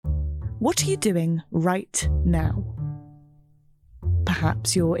What are you doing right now?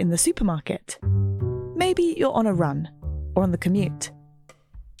 Perhaps you're in the supermarket. Maybe you're on a run or on the commute.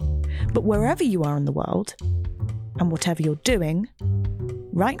 But wherever you are in the world, and whatever you're doing,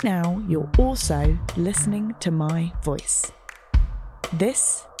 right now you're also listening to my voice.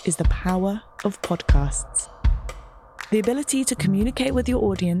 This is the power of podcasts. The ability to communicate with your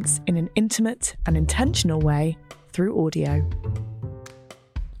audience in an intimate and intentional way through audio.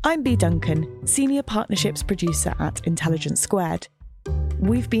 I'm Bea Duncan, Senior Partnerships Producer at Intelligence Squared.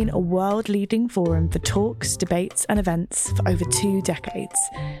 We've been a world-leading forum for talks, debates and events for over 2 decades.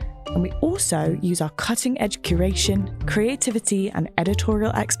 And we also use our cutting-edge curation, creativity and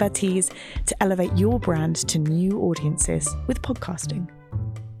editorial expertise to elevate your brand to new audiences with podcasting.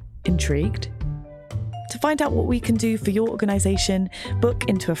 Intrigued? To find out what we can do for your organisation, book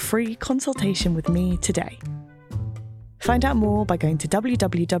into a free consultation with me today. Find out more by going to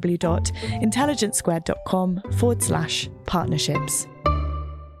www.intelligencesquared.com/partnerships.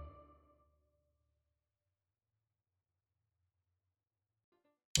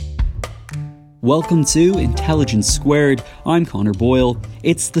 Welcome to Intelligence Squared. I'm Connor Boyle.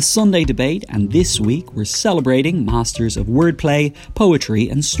 It's the Sunday debate, and this week we're celebrating masters of wordplay, poetry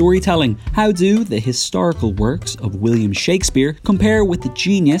and storytelling. How do the historical works of William Shakespeare compare with the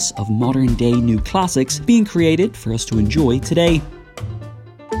genius of modern-day new classics being created for us to enjoy today?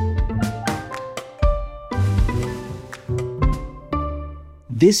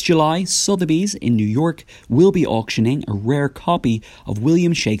 This July, Sotheby's in New York will be auctioning a rare copy of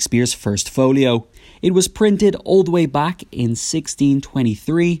William Shakespeare's first folio. It was printed all the way back in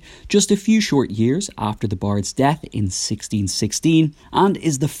 1623, just a few short years after the bard's death in 1616, and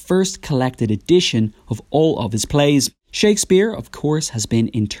is the first collected edition of all of his plays. Shakespeare, of course, has been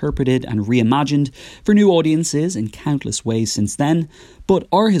interpreted and reimagined for new audiences in countless ways since then, but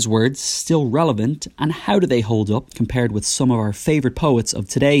are his words still relevant, and how do they hold up compared with some of our favourite poets of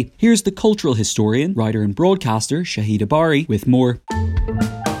today? Here's the cultural historian, writer and broadcaster Shahida Bari with more.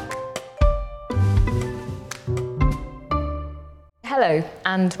 Hello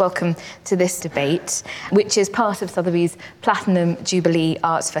and welcome to this debate, which is part of Sotheby's Platinum Jubilee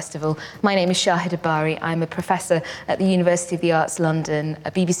Arts Festival. My name is Shahida Bari. I'm a professor at the University of the Arts London, a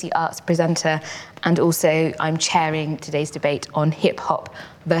BBC Arts presenter, and also I'm chairing today's debate on hip-hop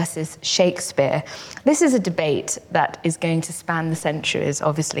versus Shakespeare. This is a debate that is going to span the centuries,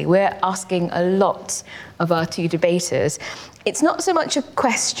 obviously. We're asking a lot of our two debaters. It's not so much a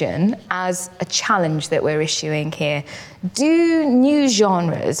question as a challenge that we're issuing here. Do new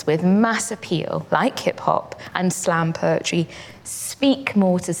genres with mass appeal, like hip-hop and slam poetry, speak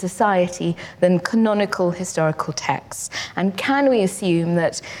more to society than canonical historical texts? And can we assume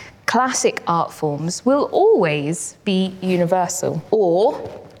that classic art forms will always be universal? Or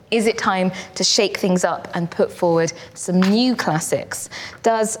is it time to shake things up and put forward some new classics?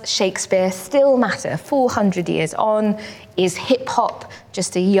 Does Shakespeare still matter 400 years on? Is hip-hop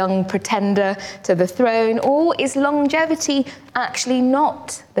just a young pretender to the throne? Or is longevity actually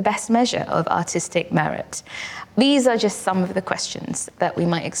not the best measure of artistic merit? These are just some of the questions that we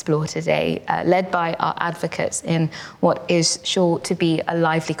might explore today, led by our advocates in what is sure to be a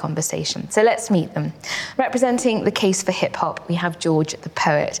lively conversation. So let's meet them. Representing the case for hip-hop, we have George the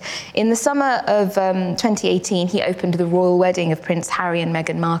poet. In the summer of 2018, he opened the royal wedding of Prince Harry and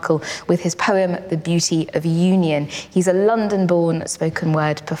Meghan Markle with his poem, The Beauty of Union. He's a London-born spoken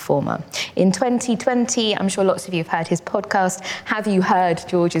word performer. In 2020, I'm sure lots of you have heard his podcast. Have you heard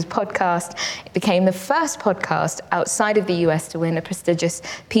George's podcast? It became the first podcast outside of the US to win a prestigious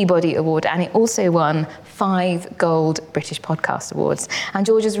Peabody Award, and it also won 5 gold British Podcast Awards. And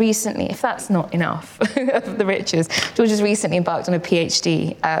George has recently, if that's not enough of the riches, George has recently embarked on a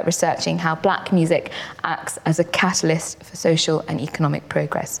PhD researching how black music acts as a catalyst for social and economic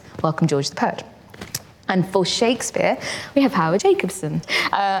progress. Welcome, George the poet. And for Shakespeare, we have Howard Jacobson.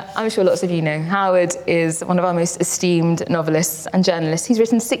 I'm sure lots of you know Howard is one of our most esteemed novelists and journalists. He's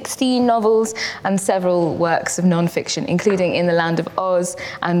written 16 novels and several works of non-fiction, including In the Land of Oz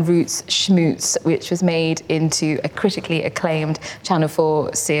and Roots Schmoots, which was made into a critically acclaimed Channel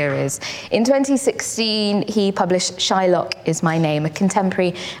 4 series. In 2016, he published Shylock Is My Name, a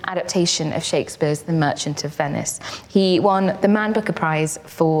contemporary adaptation of Shakespeare's The Merchant of Venice. He won the Man Booker Prize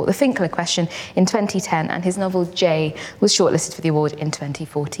for The Finkler Question in 2010, and his novel Jay was shortlisted for the award in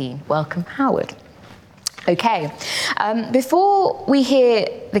 2014. Welcome, Howard. Okay, before we hear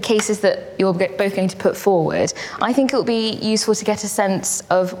the cases that you're both going to put forward, I think it will be useful to get a sense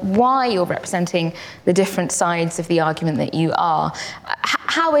of why you're representing the different sides of the argument that you are.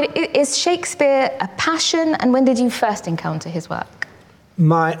 Howard, is Shakespeare a passion, and when did you first encounter his work?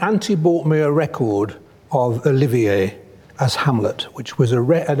 My auntie bought me a record of Olivier as Hamlet, which was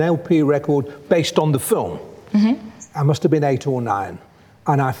an LP record based on the film. Mm-hmm. I must have been 8 or 9.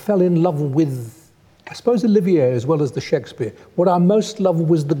 And I fell in love with, I suppose, Olivier as well as the Shakespeare. What I most loved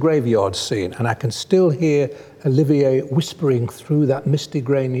was the graveyard scene, and I can still hear Olivier whispering through that misty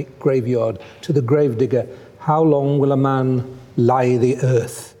graveyard to the gravedigger, "How long will a man lie the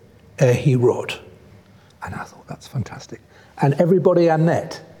earth ere he rot?" And I thought, that's fantastic. And everybody I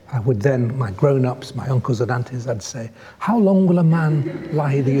met, I would then, my grown-ups, my uncles and aunties, I'd say, "How long will a man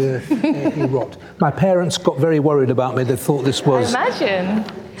lie the earth ere he rot?" My parents got very worried about me. They thought this was... I imagine.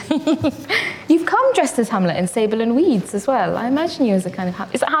 You've come dressed as Hamlet in Sable and Weeds as well. I imagine you as a kind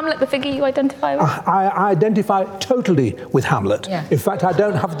of... Is it Hamlet the figure you identify with? I identify totally with Hamlet. Yeah. In fact, I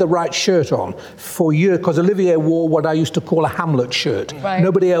don't have the right shirt on for years, because Olivier wore what I used to call a Hamlet shirt. Right.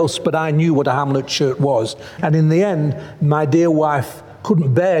 Nobody else but I knew what a Hamlet shirt was. And in the end, my dear wife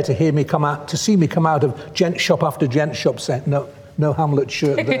couldn't bear to see me come out of gent shop after gent shop saying, no Hamlet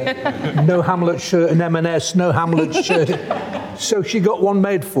shirt there, no Hamlet shirt in M&S, no Hamlet shirt. So she got one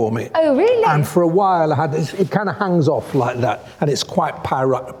made for me. Oh, really? And for a while, it kind of hangs off like that, and it's quite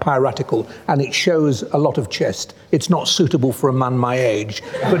piratical, and it shows a lot of chest. It's not suitable for a man my age,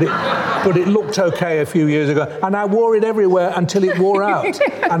 but it looked okay a few years ago, and I wore it everywhere until it wore out,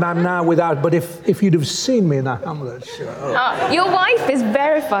 and I'm now without. But if you'd have seen me in a Hamlet shirt... Oh. Your wife is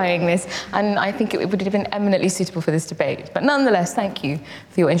verifying this, and I think it would have been eminently suitable for this debate. But nonetheless, thank you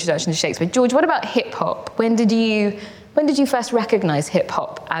for your introduction to Shakespeare. George, what about hip-hop? When did you first recognise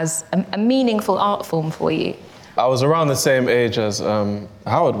hip-hop as a meaningful art form for you? I was around the same age as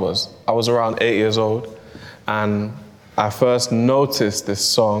Howard was. I was around 8 years old, and I first noticed this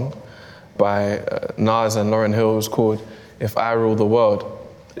song by Nas and Lauryn Hill. It was called "If I Rule the World."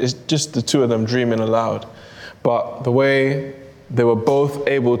 It's just the two of them dreaming aloud. But the way they were both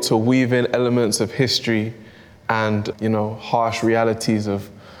able to weave in elements of history and, harsh realities of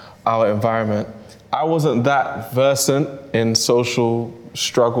our environment. I wasn't that versant in social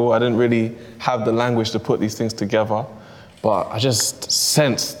struggle. I didn't really have the language to put these things together, but I just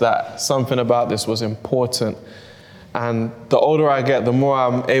sensed that something about this was important. And the older I get, the more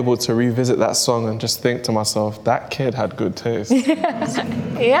I'm able to revisit that song and just think to myself, that kid had good taste.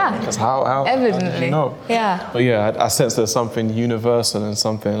 Yeah. Because how evidently. How did you know? Yeah. But yeah, I sense there's something universal and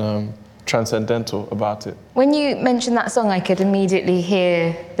something transcendental about it. When you mentioned that song, I could immediately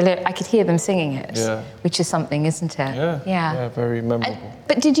hear them singing it, yeah. Which is something, isn't it? Yeah, very memorable.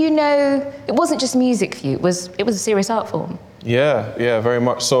 But did you know it wasn't just music for you? It was a serious art form. Yeah, very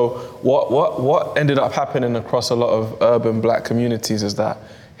much. So what ended up happening across a lot of urban black communities is that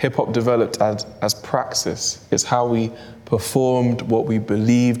hip hop developed as praxis. It's how we performed, what we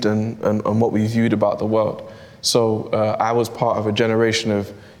believed, and what we viewed about the world. So I was part of a generation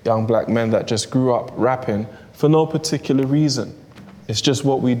of young black men that just grew up rapping for no particular reason. It's just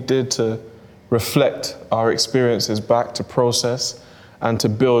what we did to reflect our experiences back, to process, and to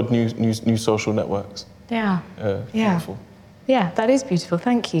build new social networks. Yeah. Beautiful. Yeah, that is beautiful.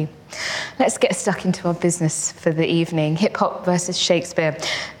 Thank you. Let's get stuck into our business for the evening. Hip-hop versus Shakespeare.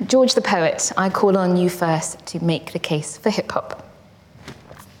 George the poet, I call on you first to make the case for hip-hop.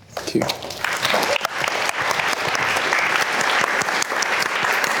 Thank you.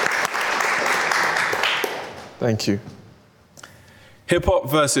 Thank you. Hip-hop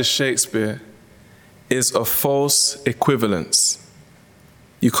versus Shakespeare is a false equivalence.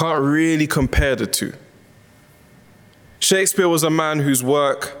 You can't really compare the two. Shakespeare was a man whose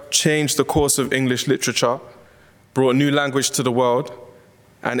work changed the course of English literature, brought new language to the world,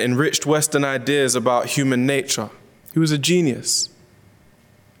 and enriched Western ideas about human nature. He was a genius.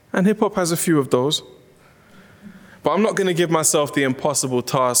 And hip-hop has a few of those. But I'm not going to give myself the impossible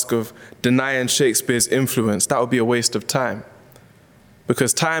task of denying Shakespeare's influence. That would be a waste of time.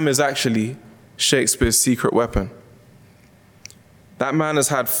 Because time is actually Shakespeare's secret weapon. That man has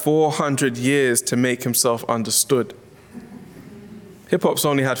had 400 years to make himself understood. Hip-hop's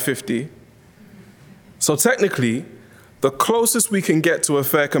only had 50. So technically, the closest we can get to a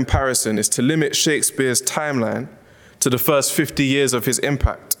fair comparison is to limit Shakespeare's timeline to the first 50 years of his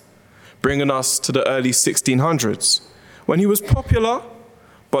impact, bringing us to the early 1600s, when he was popular,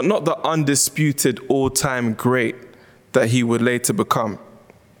 but not the undisputed all-time great that he would later become.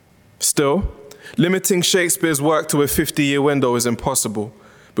 Still, limiting Shakespeare's work to a 50-year window is impossible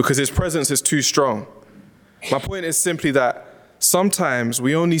because his presence is too strong. My point is simply that sometimes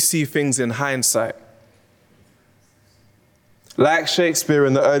we only see things in hindsight. Like Shakespeare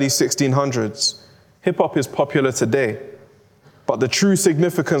in the early 1600s, hip-hop is popular today, but the true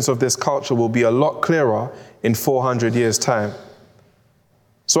significance of this culture will be a lot clearer in 400 years' time.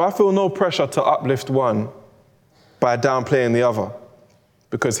 So I feel no pressure to uplift one by downplaying the other,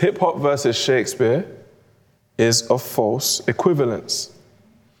 because hip-hop versus Shakespeare is a false equivalence.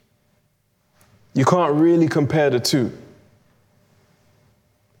 You can't really compare the two.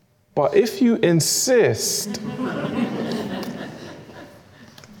 But if you insist,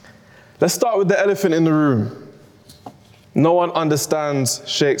 let's start with the elephant in the room. No one understands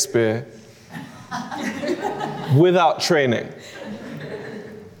Shakespeare without training.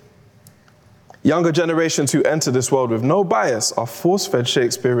 Younger generations who enter this world with no bias are force-fed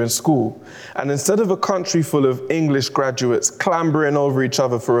Shakespeare in school. And instead of a country full of English graduates clambering over each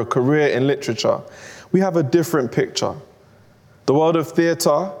other for a career in literature, we have a different picture. The world of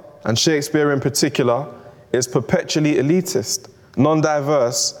theatre, and Shakespeare in particular, is perpetually elitist,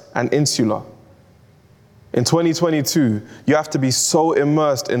 non-diverse, and insular. In 2022, you have to be so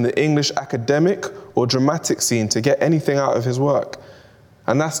immersed in the English academic or dramatic scene to get anything out of his work.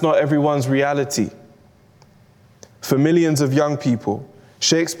 And that's not everyone's reality. For millions of young people,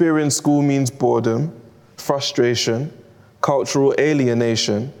 Shakespeare in school means boredom, frustration, cultural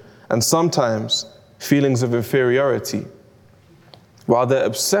alienation, and sometimes feelings of inferiority, while their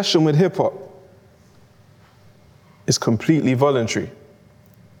obsession with hip-hop is completely voluntary.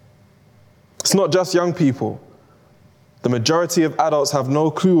 It's not just young people. The majority of adults have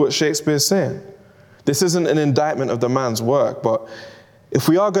no clue what Shakespeare's saying. This isn't an indictment of the man's work, but if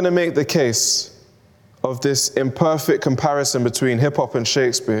we are going to make the case of this imperfect comparison between hip-hop and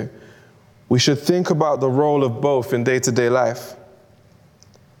Shakespeare, we should think about the role of both in day-to-day life.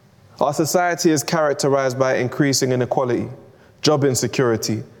 Our society is characterized by increasing inequality, job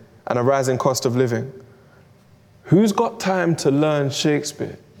insecurity, and a rising cost of living. Who's got time to learn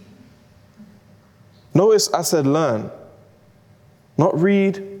Shakespeare? Notice I said learn, not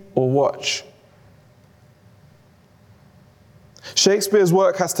read or watch. Shakespeare's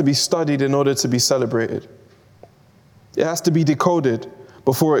work has to be studied in order to be celebrated. It has to be decoded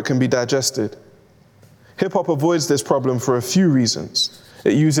before it can be digested. Hip-hop avoids this problem for a few reasons.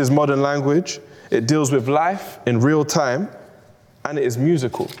 It uses modern language, it deals with life in real time, and it is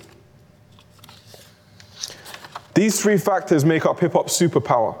musical. These three factors make up hip-hop's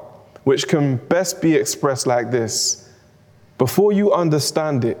superpower, which can best be expressed like this. Before you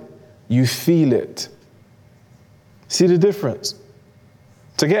understand it, you feel it. See the difference?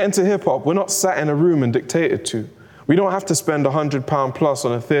 To get into hip-hop, we're not sat in a room and dictated to. We don't have to spend £100 plus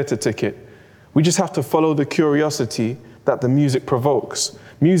on a theatre ticket. We just have to follow the curiosity that the music provokes.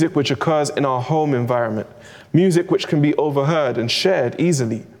 Music which occurs in our home environment. Music which can be overheard and shared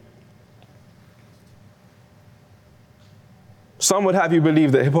easily. Some would have you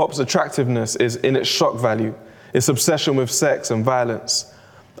believe that hip-hop's attractiveness is in its shock value, its obsession with sex and violence.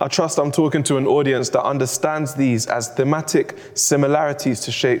 I trust I'm talking to an audience that understands these as thematic similarities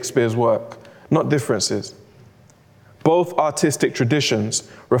to Shakespeare's work, not differences. Both artistic traditions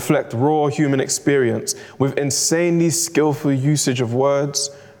reflect raw human experience with insanely skillful usage of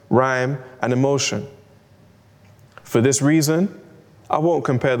words, rhyme, and emotion. For this reason, I won't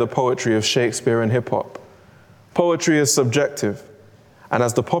compare the poetry of Shakespeare and hip-hop. Poetry is subjective, and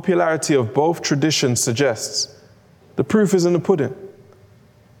as the popularity of both traditions suggests, the proof is in the pudding.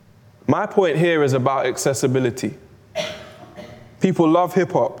 My point here is about accessibility. People love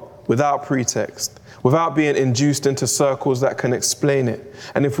hip-hop without pretext, without being induced into circles that can explain it.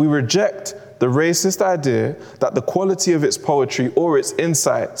 And if we reject the racist idea that the quality of its poetry or its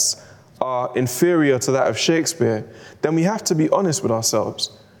insights are inferior to that of Shakespeare, then we have to be honest with ourselves.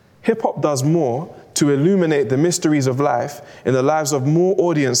 Hip-hop does more to illuminate the mysteries of life in the lives of more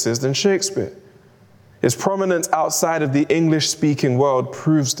audiences than Shakespeare. Its prominence outside of the English-speaking world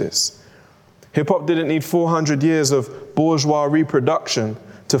proves this. Hip-hop didn't need 400 years of bourgeois reproduction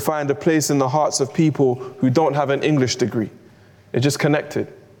to find a place in the hearts of people who don't have an English degree. It just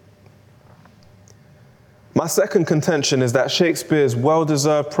connected. My second contention is that Shakespeare's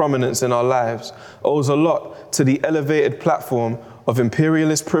well-deserved prominence in our lives owes a lot to the elevated platform of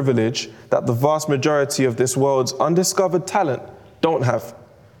imperialist privilege that the vast majority of this world's undiscovered talent don't have.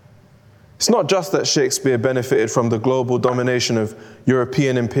 It's not just that Shakespeare benefited from the global domination of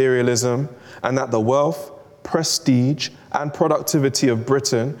European imperialism and that the wealth, prestige, and productivity of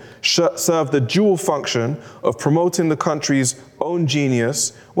Britain served the dual function of promoting the country's own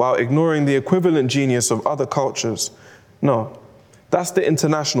genius while ignoring the equivalent genius of other cultures. No, that's the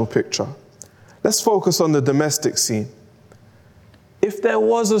international picture. Let's focus on the domestic scene. If there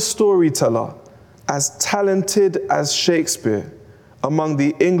was a storyteller as talented as Shakespeare among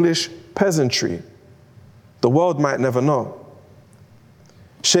the English peasantry, the world might never know.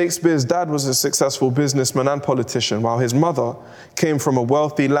 Shakespeare's dad was a successful businessman and politician, while his mother came from a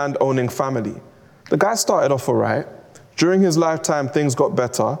wealthy land-owning family. The guy started off all right. During his lifetime, things got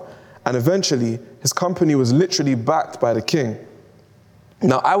better, and eventually, his company was literally backed by the king.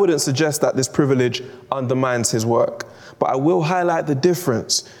 Now, I wouldn't suggest that this privilege undermines his work, but I will highlight the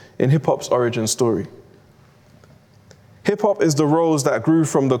difference in hip-hop's origin story. Hip-hop is the rose that grew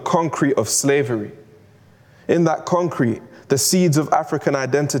from the concrete of slavery. In that concrete, the seeds of African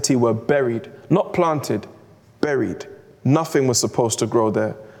identity were buried, not planted, buried. Nothing was supposed to grow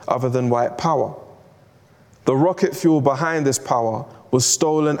there other than white power. The rocket fuel behind this power was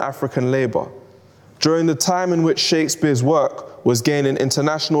stolen African labor. During the time in which Shakespeare's work was gaining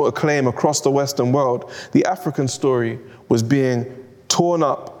international acclaim across the Western world, the African story was being torn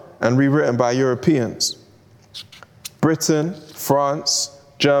up and rewritten by Europeans. Britain, France,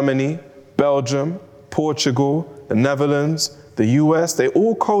 Germany, Belgium, Portugal, the Netherlands, the US, they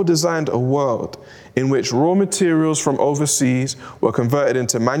all co-designed a world in which raw materials from overseas were converted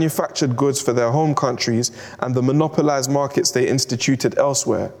into manufactured goods for their home countries and the monopolized markets they instituted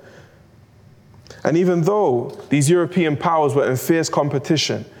elsewhere. And even though these European powers were in fierce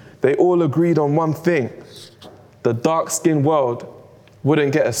competition, they all agreed on one thing: the dark-skinned world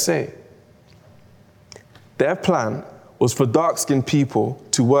wouldn't get a say. Their plan was for dark-skinned people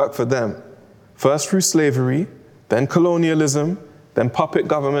to work for them, first through slavery, then colonialism, then puppet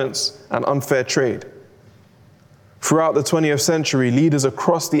governments and unfair trade. Throughout the 20th century, leaders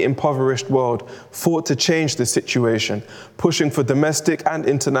across the impoverished world fought to change the situation, pushing for domestic and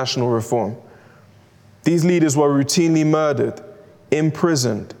international reform. These leaders were routinely murdered,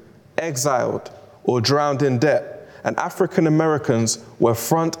 imprisoned, exiled, or drowned in debt, and African Americans were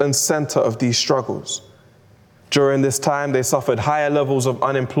front and center of these struggles. During this time, they suffered higher levels of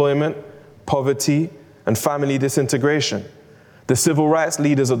unemployment, poverty, and family disintegration. The civil rights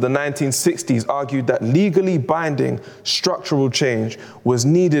leaders of the 1960s argued that legally binding structural change was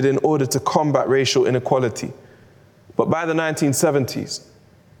needed in order to combat racial inequality. But by the 1970s,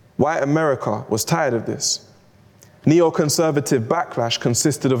 white America was tired of this. Neoconservative backlash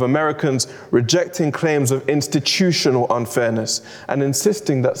consisted of Americans rejecting claims of institutional unfairness and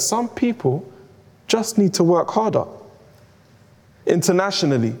insisting that some people just need to work harder.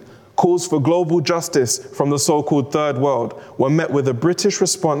 Internationally, calls for global justice from the so-called Third World were met with a British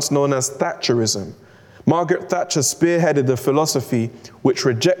response known as Thatcherism. Margaret Thatcher spearheaded the philosophy which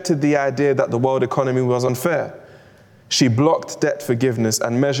rejected the idea that the world economy was unfair. She blocked debt forgiveness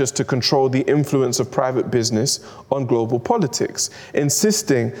and measures to control the influence of private business on global politics,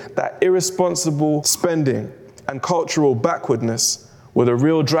 insisting that irresponsible spending and cultural backwardness were the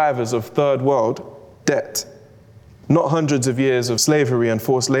real drivers of Third World debt, not hundreds of years of slavery and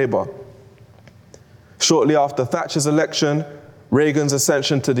forced labor. Shortly after Thatcher's election, Reagan's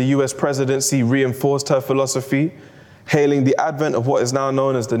ascension to the US presidency reinforced her philosophy, hailing the advent of what is now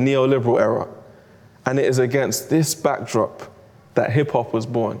known as the neoliberal era. And it is against this backdrop that hip-hop was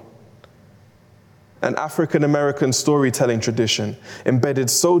born. An African-American storytelling tradition embedded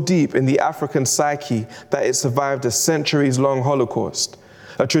so deep in the African psyche that it survived a centuries-long Holocaust.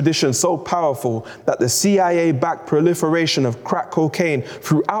 A tradition so powerful that the CIA-backed proliferation of crack cocaine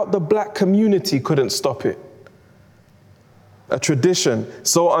throughout the black community couldn't stop it. A tradition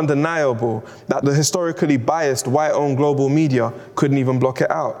so undeniable that the historically biased white-owned global media couldn't even block it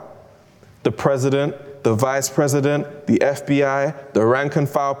out. The president, the vice president, the FBI, the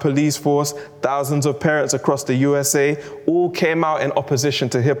rank-and-file police force, thousands of parents across the USA all came out in opposition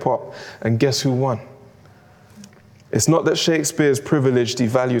to hip-hop. And guess who won? It's not that Shakespeare's privilege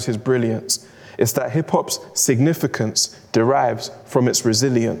devalues his brilliance. It's that hip-hop's significance derives from its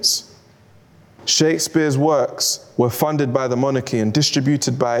resilience. Shakespeare's works were funded by the monarchy and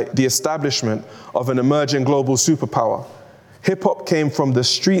distributed by the establishment of an emerging global superpower. Hip-hop came from the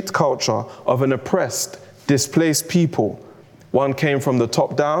street culture of an oppressed, displaced people. One came from the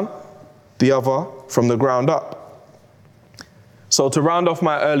top down, the other from the ground up. So to round off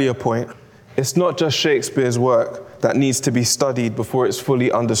my earlier point, it's not just Shakespeare's work that needs to be studied before it's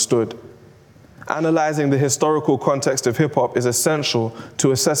fully understood. Analyzing the historical context of hip-hop is essential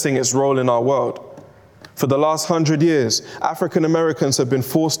to assessing its role in our world. For the last 100 years, African Americans have been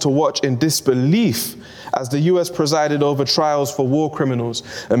forced to watch in disbelief as the US presided over trials for war criminals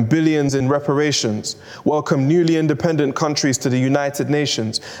and billions in reparations, welcomed newly independent countries to the United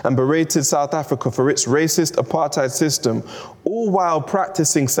Nations, and berated South Africa for its racist apartheid system, all while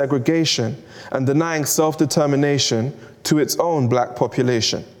practicing segregation and denying self-determination to its own black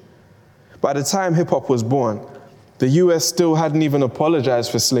population. By the time hip-hop was born, the US still hadn't even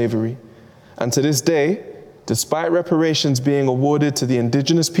apologized for slavery. And to this day, despite reparations being awarded to the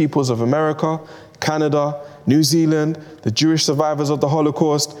indigenous peoples of America, Canada, New Zealand, the Jewish survivors of the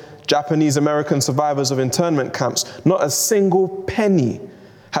Holocaust, Japanese American survivors of internment camps, not a single penny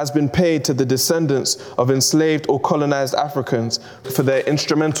has been paid to the descendants of enslaved or colonized Africans for their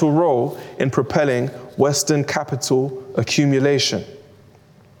instrumental role in propelling Western capital accumulation.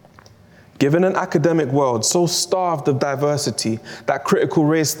 Given an academic world so starved of diversity that critical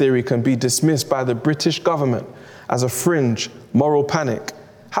race theory can be dismissed by the British government as a fringe moral panic,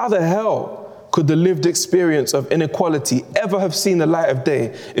 how the hell could the lived experience of inequality ever have seen the light of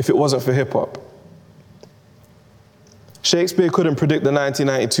day if it wasn't for hip-hop? Shakespeare couldn't predict the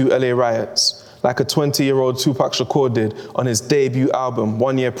 1992 LA riots like a 20-year-old Tupac Shakur did on his debut album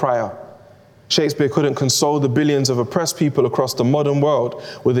 1 year prior. Shakespeare couldn't console the billions of oppressed people across the modern world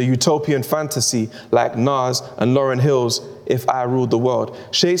with a utopian fantasy like Nas and Lauryn Hill's If I Ruled the World.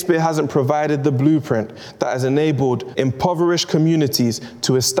 Shakespeare hasn't provided the blueprint that has enabled impoverished communities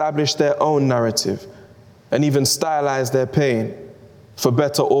to establish their own narrative and even stylize their pain, for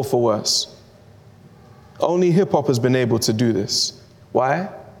better or for worse. Only hip-hop has been able to do this. Why?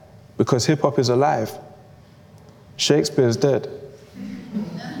 Because hip-hop is alive. Shakespeare is dead.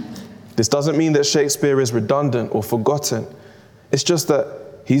 This doesn't mean that Shakespeare is redundant or forgotten. It's just that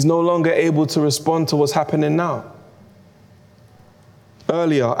he's no longer able to respond to what's happening now.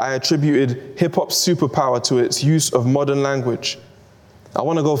 Earlier, I attributed hip-hop's superpower to its use of modern language. I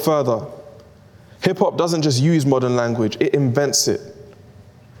want to go further. Hip-hop doesn't just use modern language, it invents it.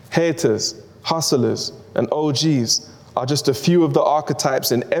 Haters, hustlers, and OGs are just a few of the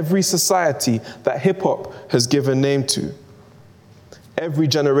archetypes in every society that hip-hop has given name to. Every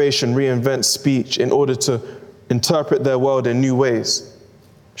generation reinvents speech in order to interpret their world in new ways.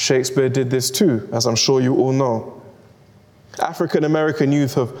 Shakespeare did this too, as I'm sure you all know. African American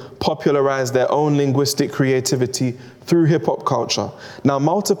youth have popularized their own linguistic creativity through hip-hop culture. Now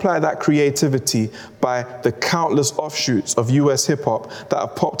multiply that creativity by the countless offshoots of US hip-hop that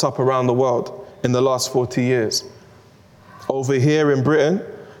have popped up around the world in the last 40 years. Over here in Britain,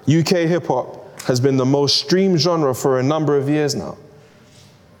 UK hip-hop has been the most streamed genre for a number of years now.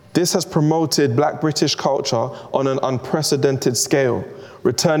 This has promoted Black British culture on an unprecedented scale,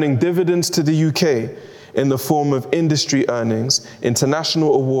 returning dividends to the UK in the form of industry earnings,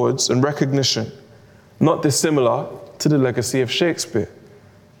 international awards, and recognition, not dissimilar to the legacy of Shakespeare.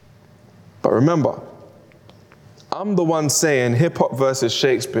 But remember, I'm the one saying hip-hop versus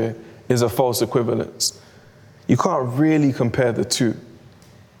Shakespeare is a false equivalence. You can't really compare the two.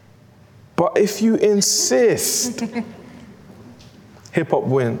 But if you insist, hip-hop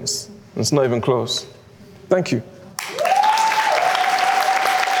wins. It's not even close. Thank you.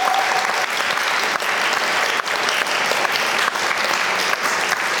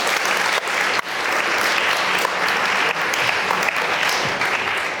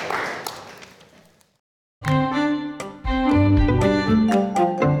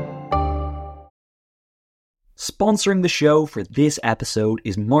 Sponsoring the show for this episode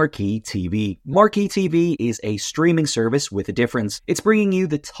is Marquee TV. Marquee TV is a streaming service with a difference. It's bringing you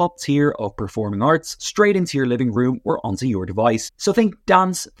the top tier of performing arts straight into your living room or onto your device. So think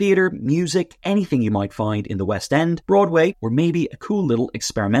dance, theatre, music, anything you might find in the West End, Broadway, or maybe a cool little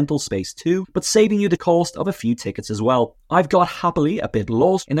experimental space too, but saving you the cost of a few tickets as well. I've got happily a bit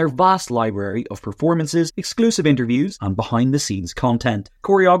lost in their vast library of performances, exclusive interviews, and behind-the-scenes content.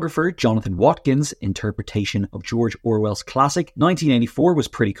 Choreographer Jonathan Watkins' interpretation of George Orwell's classic 1984 was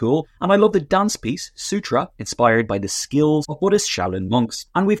pretty cool, and I love the dance piece Sutra, inspired by the skills of Buddhist Shaolin monks.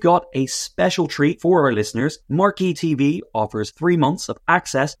 And we've got a special treat for our listeners. Marquee TV offers 3 months of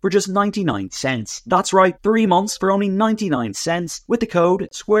access for just 99 cents. That's right, 3 months for only 99 cents with the code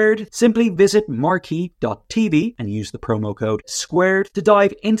SQUARED. Simply visit marquee.tv and use the promo code SQUARED to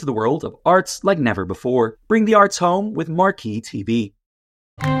dive into the world of arts like never before. Bring the arts home with Marquee TV.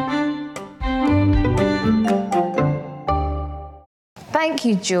 Thank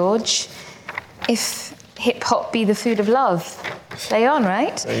you, George. If hip-hop be the food of love, play on,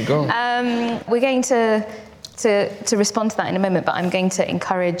 right? There you go. We're going to respond to that in a moment, but I'm going to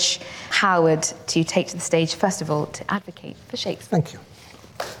encourage Howard to take to the stage, first of all, to advocate for Shakespeare. Thank you.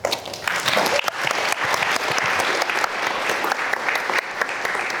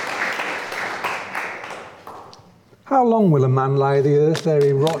 How long will a man lie the earth ere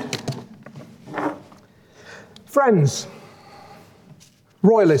he rot? Friends,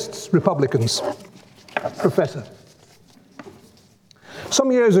 Royalists, Republicans, Professor.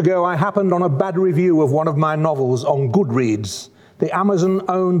 Some years ago, I happened on a bad review of one of my novels on Goodreads, the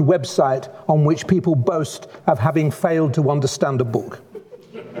Amazon-owned website on which people boast of having failed to understand a book.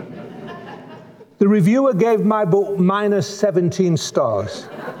 The reviewer gave my book minus 17 stars.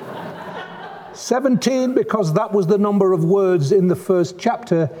 17 because that was the number of words in the first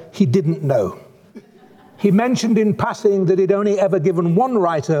chapter he didn't know. He mentioned in passing that he'd only ever given one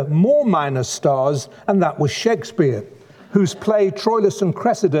writer more minus stars, and that was Shakespeare, whose play Troilus and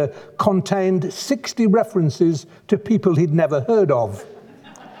Cressida contained 60 references to people he'd never heard of.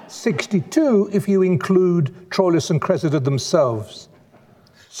 62 if you include Troilus and Cressida themselves.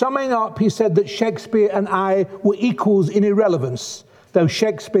 Summing up, he said that Shakespeare and I were equals in irrelevance, though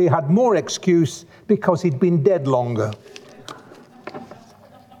Shakespeare had more excuse because he'd been dead longer.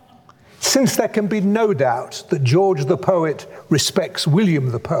 Since there can be no doubt that George the poet respects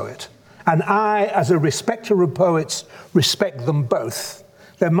William the poet, and I, as a respecter of poets, respect them both,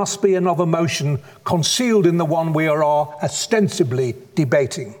 there must be another motion concealed in the one we are ostensibly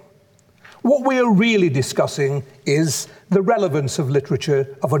debating. What we are really discussing is the relevance of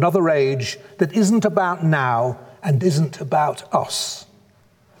literature of another age that isn't about now and isn't about us.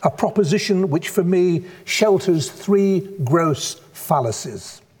 A proposition which for me shelters three gross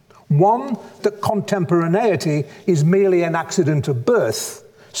fallacies. One, that contemporaneity is merely an accident of birth,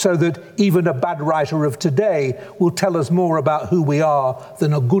 so that even a bad writer of today will tell us more about who we are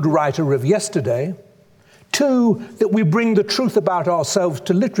than a good writer of yesterday. Two, that we bring the truth about ourselves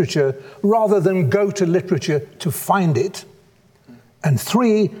to literature rather than go to literature to find it. And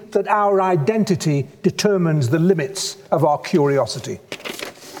three, that our identity determines the limits of our curiosity.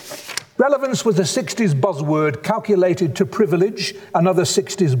 Relevance was a 60s buzzword calculated to privilege another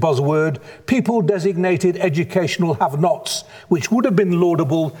 60s buzzword, people designated educational have-nots, which would have been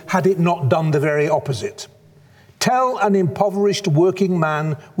laudable had it not done the very opposite. Tell an impoverished working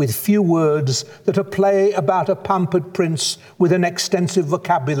man with few words that a play about a pampered prince with an extensive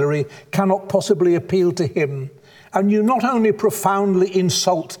vocabulary cannot possibly appeal to him, and you not only profoundly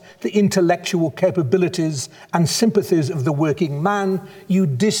insult the intellectual capabilities and sympathies of the working man, you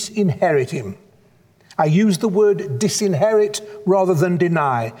disinherit him. I use the word disinherit rather than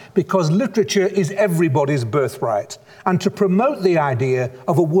deny, because literature is everybody's birthright. And to promote the idea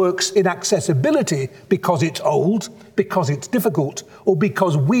of a work's inaccessibility because it's old, because it's difficult, or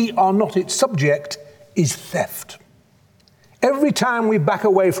because we are not its subject is theft. Every time we back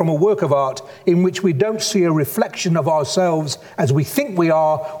away from a work of art in which we don't see a reflection of ourselves as we think we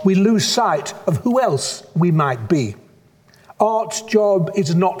are, we lose sight of who else we might be. Art's job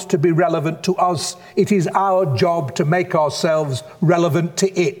is not to be relevant to us. It is our job to make ourselves relevant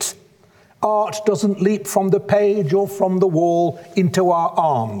to it. Art doesn't leap from the page or from the wall into our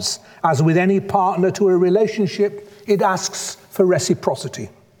arms. As with any partner to a relationship, it asks for reciprocity,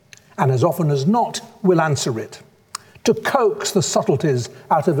 and as often as not, will answer it. To coax the subtleties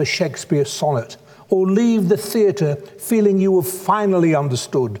out of a Shakespeare sonnet, or leave the theatre feeling you have finally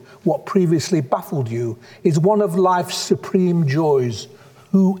understood what previously baffled you, is one of life's supreme joys,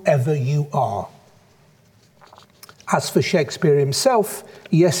 whoever you are. As for Shakespeare himself,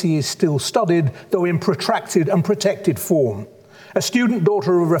 yes, he is still studied, though in protracted and protected form. A student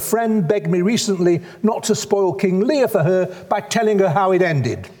daughter of a friend begged me recently not to spoil King Lear for her by telling her how it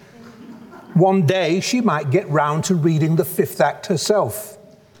ended. One day she might get round to reading the fifth act herself.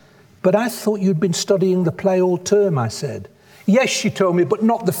 But I thought you'd been studying the play all term, I said. Yes, she told me, but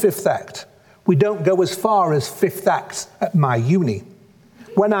not the fifth act. We don't go as far as fifth acts at my uni.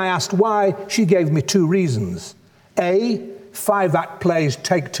 When I asked why, she gave me two reasons. A, 5-act plays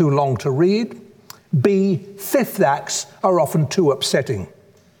take too long to read. B, fifth acts are often too upsetting.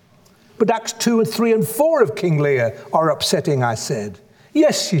 But acts 2 and 3 and 4 of King Lear are upsetting, I said.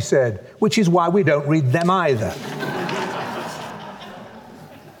 Yes, she said, which is why we don't read them either.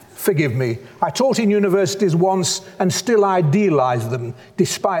 Forgive me, I taught in universities once and still idealize them,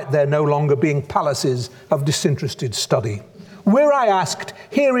 despite their no longer being palaces of disinterested study. Were I asked,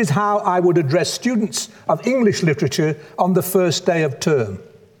 here is how I would address students of English literature on the first day of term.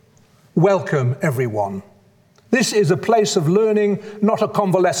 Welcome, everyone. This is a place of learning, not a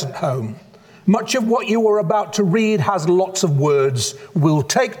convalescent home. Much of what you are about to read has lots of words, will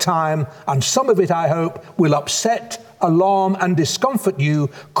take time, and some of it, I hope, will upset, alarm, and discomfort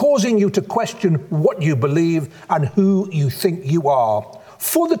you, causing you to question what you believe and who you think you are.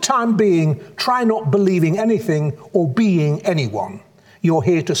 For the time being, try not believing anything or being anyone. You're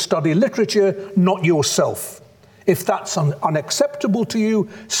here to study literature, not yourself. If that's unacceptable to you,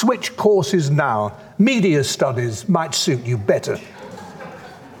 switch courses now. Media studies might suit you better.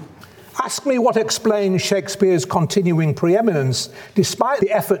 Ask me what explains Shakespeare's continuing preeminence, despite the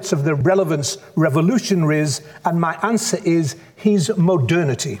efforts of the relevance revolutionaries, and my answer is his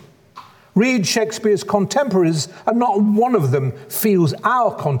modernity. Read Shakespeare's contemporaries, and not one of them feels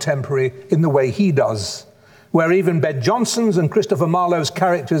our contemporary in the way he does. Where even Ben Jonson's and Christopher Marlowe's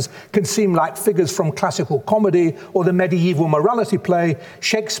characters can seem like figures from classical comedy or the medieval morality play,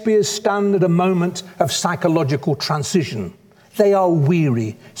 Shakespeare's stand at a moment of psychological transition. They are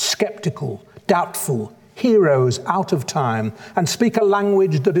weary, sceptical, doubtful, heroes out of time, and speak a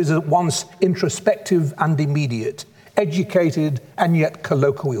language that is at once introspective and immediate, educated and yet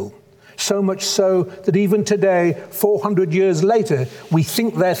colloquial. So much so that even today, 400 years later, we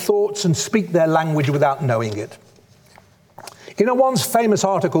think their thoughts and speak their language without knowing it. In a once famous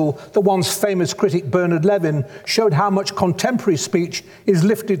article, the once famous critic Bernard Levin showed how much contemporary speech is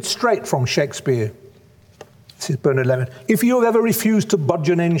lifted straight from Shakespeare. This is Bernard Levin. If you have ever refused to budge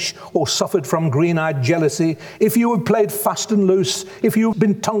an inch or suffered from green-eyed jealousy, if you have played fast and loose, if you have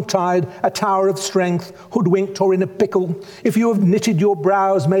been tongue-tied, a tower of strength, hoodwinked or in a pickle, if you have knitted your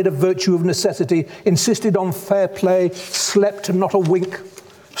brows, made a virtue of necessity, insisted on fair play, slept not a wink,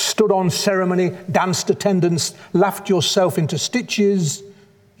 stood on ceremony, danced attendance, laughed yourself into stitches,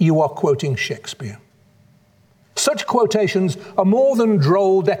 you are quoting Shakespeare. Such quotations are more than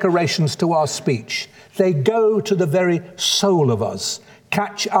droll decorations to our speech. They go to the very soul of us,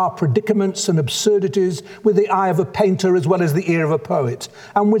 catch our predicaments and absurdities with the eye of a painter as well as the ear of a poet.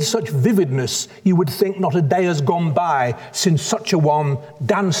 And with such vividness, you would think not a day has gone by since such a one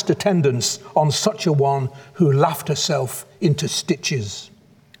danced attendance on such a one who laughed herself into stitches.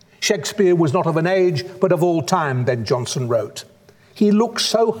 Shakespeare was not of an age, but of all time, Ben Jonson wrote. He looked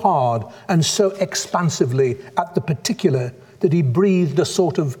so hard and so expansively at the particular that he breathed a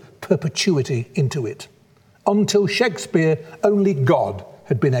sort of perpetuity into it. Until Shakespeare, only God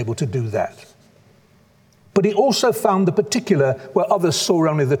had been able to do that. But he also found the particular where others saw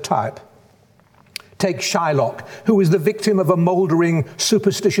only the type. Take Shylock, who is the victim of a mouldering,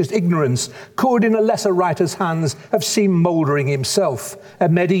 superstitious ignorance, could, in a lesser writer's hands, have seemed mouldering himself, a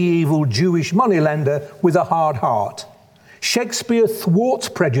medieval Jewish moneylender with a hard heart. Shakespeare thwarts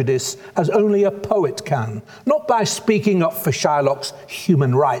prejudice as only a poet can, not by speaking up for Shylock's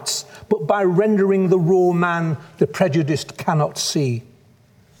human rights, but by rendering the raw man the prejudiced cannot see.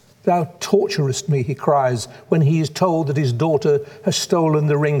 Thou torturest me, he cries, when he is told that his daughter has stolen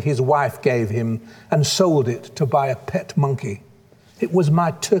the ring his wife gave him and sold it to buy a pet monkey. It was my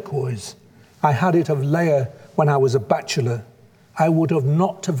turquoise. I had it of Leah when I was a bachelor. I would have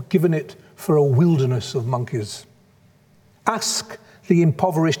not have given it for a wilderness of monkeys. Ask the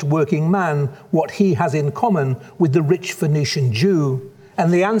impoverished working man what he has in common with the rich Phoenician Jew,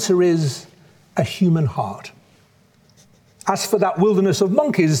 and the answer is a human heart. As for that wilderness of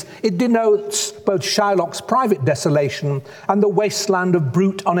monkeys, it denotes both Shylock's private desolation and the wasteland of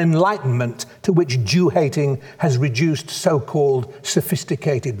brute unenlightenment to which Jew-hating has reduced so-called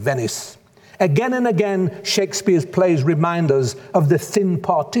sophisticated Venice. Again and again, Shakespeare's plays remind us of the thin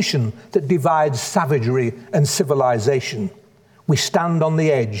partition that divides savagery and civilization. We stand on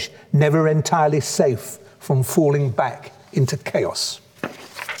the edge, never entirely safe from falling back into chaos.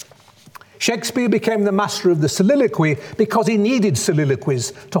 Shakespeare became the master of the soliloquy because he needed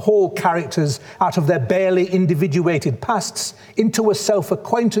soliloquies to haul characters out of their barely individuated pasts into a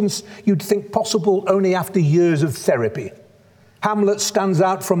self-acquaintance you'd think possible only after years of therapy. Hamlet stands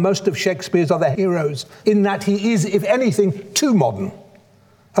out from most of Shakespeare's other heroes in that he is, if anything, too modern.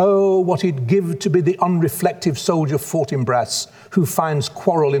 Oh, what he'd give to be the unreflective soldier Fortinbras who finds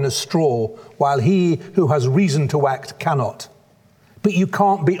quarrel in a straw while he who has reason to act cannot. But you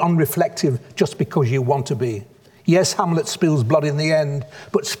can't be unreflective just because you want to be. Yes, Hamlet spills blood in the end,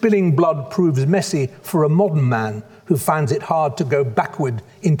 but spilling blood proves messy for a modern man who finds it hard to go backward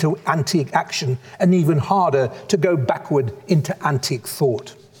into antique action and even harder to go backward into antique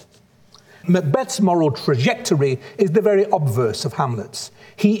thought. Macbeth's moral trajectory is the very obverse of Hamlet's.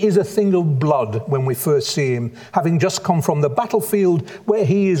 He is a thing of blood when we first see him, having just come from the battlefield where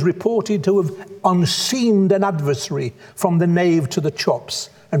he is reported to have unseamed an adversary from the nave to the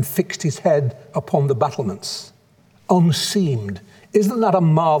chops and fixed his head upon the battlements. Unseamed. Isn't that a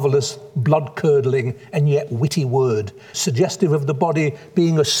marvellous, blood-curdling and yet witty word, suggestive of the body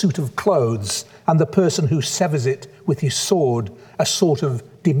being a suit of clothes and the person who severs it with his sword a sort of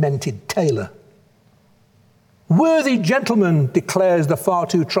demented tailor? Worthy gentleman, declares the far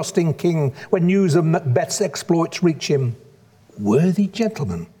too trusting king when news of Macbeth's exploits reach him. Worthy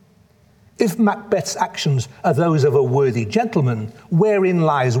gentleman. If Macbeth's actions are those of a worthy gentleman, wherein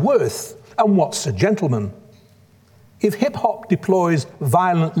lies worth, and what's a gentleman? If hip-hop deploys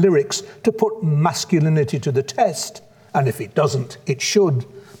violent lyrics to put masculinity to the test, and if it doesn't, it should,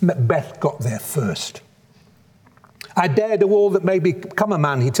 Macbeth got there first. I dare do all that may become a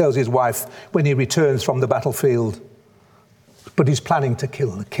man, he tells his wife when he returns from the battlefield. But he's planning to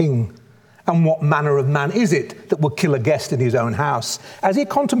kill the king. And what manner of man is it that will kill a guest in his own house? As he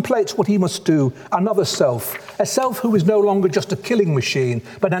contemplates what he must do, another self, a self who is no longer just a killing machine,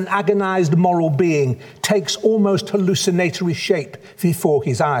 but an agonized moral being, takes almost hallucinatory shape before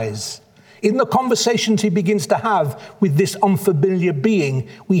his eyes. In the conversations he begins to have with this unfamiliar being,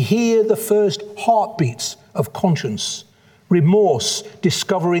 we hear the first heartbeats of conscience. Remorse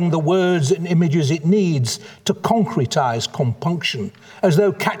discovering the words and images it needs to concretize compunction, as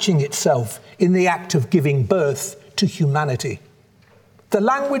though catching itself in the act of giving birth to humanity. The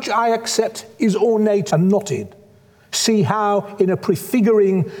language, I accept, is ornate and knotted. See how, in a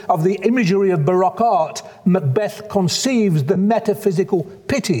prefiguring of the imagery of Baroque art, Macbeth conceives the metaphysical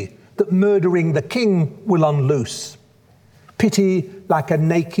pity that murdering the king will unloose. Pity like a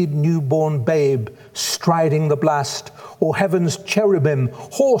naked newborn babe striding the blast, or heaven's cherubim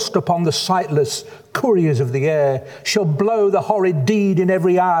horsed upon the sightless couriers of the air, shall blow the horrid deed in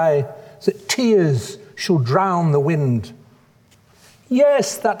every eye, that tears shall drown the wind.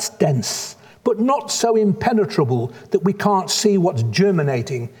 Yes, that's dense, but not so impenetrable that we can't see what's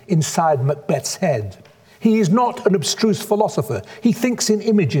germinating inside Macbeth's head. He is not an abstruse philosopher. He thinks in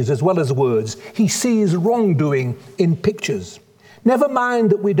images as well as words. He sees wrongdoing in pictures. Never mind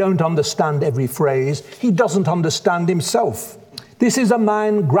that we don't understand every phrase. He doesn't understand himself. This is a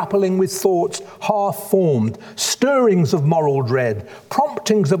mind grappling with thoughts half-formed, stirrings of moral dread,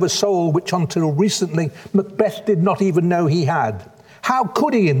 promptings of a soul which until recently Macbeth did not even know he had. How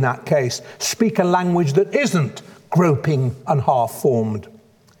could he, in that case, speak a language that isn't groping and half-formed?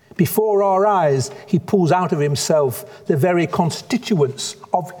 Before our eyes, he pulls out of himself the very constituents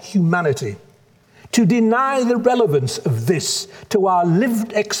of humanity. To deny the relevance of this to our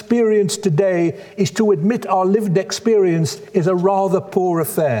lived experience today is to admit our lived experience is a rather poor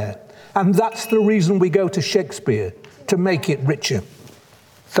affair. And that's the reason we go to Shakespeare, to make it richer.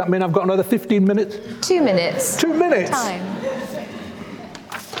 Does that mean I've got another 15 minutes? 2 minutes. 2 minutes? Time.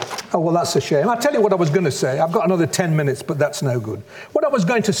 Oh, well, that's a shame. I'll tell you what I was going to say. I've got another 10 minutes, but that's no good. What I was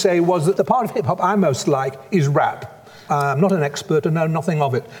going to say was that the part of hip-hop I most like is rap. I'm not an expert and know nothing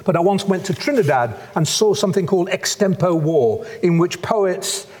of it, but I once went to Trinidad and saw something called extempo war, in which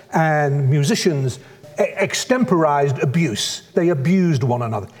poets and musicians extemporized abuse. They abused one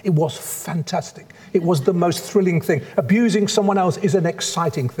another. It was fantastic. It was the most thrilling thing. Abusing someone else is an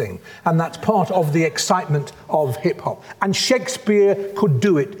exciting thing, and that's part of the excitement of hip-hop. And Shakespeare could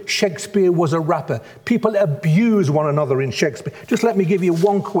do it. Shakespeare was a rapper. People abuse one another in Shakespeare. Just let me give you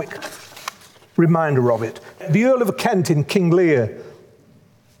one quick reminder of it. The Earl of Kent in King Lear,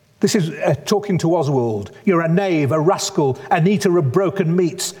 this is talking to Oswald. You're a knave, a rascal, an eater of broken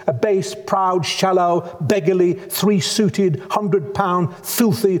meats, a base, proud, shallow, beggarly, three-suited, 100-pound,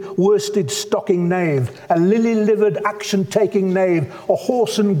 filthy, worsted stocking knave, a lily-livered, action-taking knave, a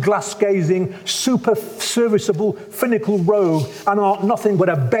horse and glass-gazing, super-serviceable, finical rogue, and art nothing but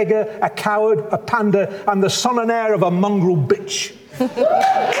a beggar, a coward, a pander, and the son and heir of a mongrel bitch.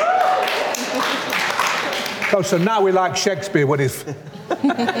 Oh, so now we like Shakespeare, what is...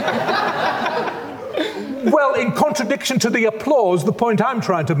 Well, in contradiction to the applause, the point I'm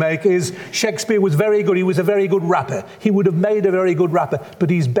trying to make is Shakespeare was very good. He was a very good rapper. He would have made a very good rapper, but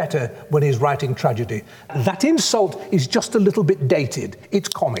he's better when he's writing tragedy. That insult is just a little bit dated. It's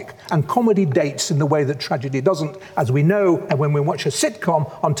comic, and comedy dates in the way that tragedy doesn't, as we know. And when we watch a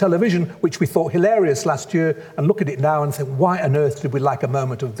sitcom on television, which we thought hilarious last year, and look at it now and think, why on earth did we like a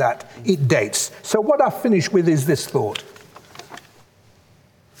moment of that? It dates. So what I finish with is this thought.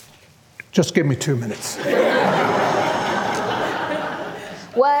 Just give me 2 minutes.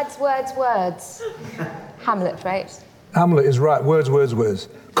 Words, words, words. Hamlet, right? Hamlet is right. Words, words, words.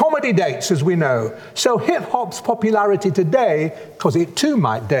 Comedy dates, as we know. So hip-hop's popularity today, because it too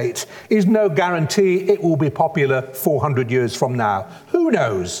might date, is no guarantee it will be popular 400 years from now. Who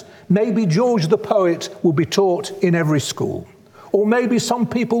knows? Maybe George the poet will be taught in every school. Or maybe some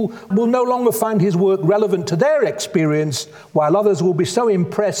people will no longer find his work relevant to their experience, while others will be so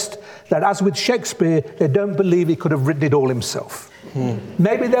impressed that, as with Shakespeare, they don't believe he could have written it all himself.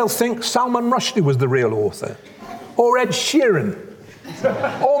 Maybe they'll think Salman Rushdie was the real author, or Ed Sheeran,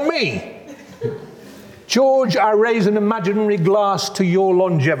 or me. George, I raise an imaginary glass to your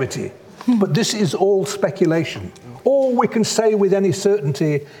longevity. But this is all speculation. All we can say with any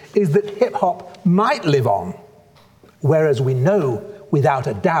certainty is that hip-hop might live on, whereas we know without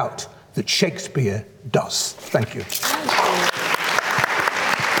a doubt that Shakespeare does. Thank you.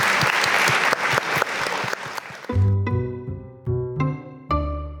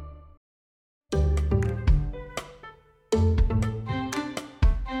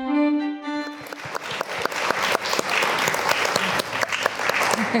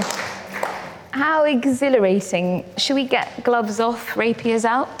 How exhilarating. Should we get gloves off, rapiers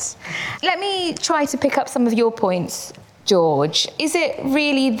out? Let me try to pick up some of your points, George. Is it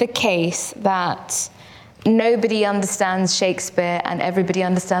really the case that nobody understands Shakespeare and everybody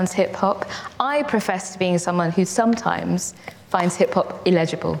understands hip-hop? I profess to being someone who sometimes finds hip-hop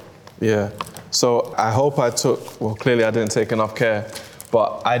illegible. Yeah. So I hope clearly I didn't take enough care,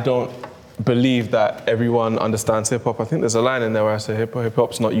 but I don't believe that everyone understands hip-hop. I think there's a line in there where I say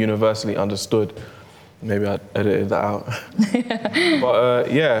hip-hop's not universally understood. Maybe I edited that out. But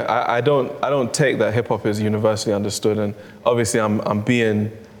I don't take that hip-hop is universally understood, and obviously I'm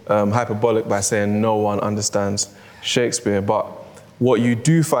being hyperbolic by saying no one understands Shakespeare. But what you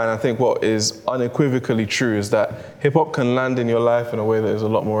do find, I think what is unequivocally true, is that hip-hop can land in your life in a way that is a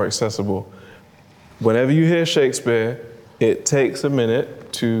lot more accessible. Whenever you hear Shakespeare, it takes a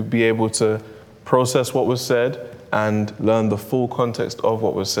minute to be able to process what was said and learn the full context of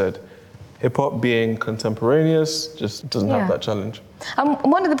what was said. Hip-hop being contemporaneous just doesn't have that challenge.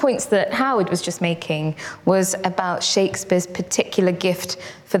 One of the points that Howard was just making was about Shakespeare's particular gift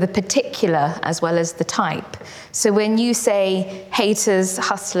for the particular as well as the type. So when you say haters,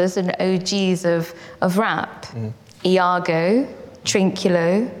 hustlers, and OGs of rap, Iago,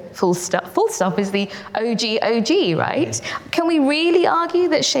 Trinculo, Full Stop is the OG, right? Can we really argue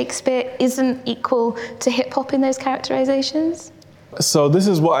that Shakespeare isn't equal to hip-hop in those characterizations? So this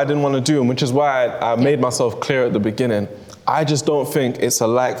is what I didn't want to do, and which is why I made myself clear at the beginning. I just don't think it's a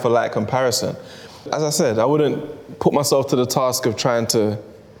like-for-like comparison. As I said, I wouldn't put myself to the task of trying to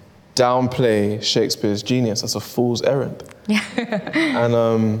downplay Shakespeare's genius. That's a fool's errand.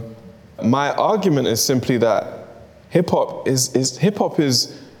 And my argument is simply that hip-hop is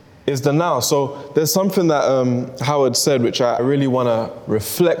the now. So there's something that Howard said, which I really want to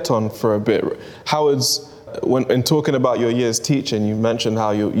reflect on for a bit. Howard's, in talking about your years teaching, you mentioned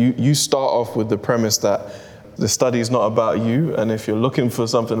how you start off with the premise that the study is not about you, and if you're looking for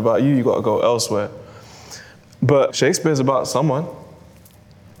something about you, you got to go elsewhere. But Shakespeare's about someone,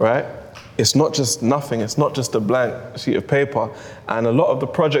 right? It's not just nothing, it's not just a blank sheet of paper. And a lot of the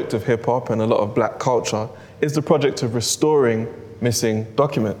project of hip-hop and a lot of black culture is the project of restoring missing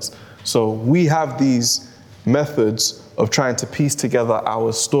documents. So we have these methods of trying to piece together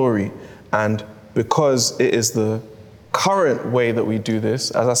our story, and because it is the current way that we do this,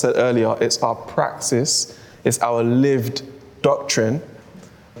 as I said earlier, it's our praxis, it's our lived doctrine,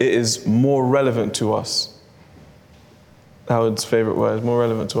 it is more relevant to us. Howard's favourite word is more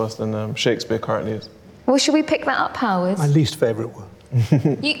relevant to us than Shakespeare currently is. Well, should we pick that up, Howard? My least favourite word.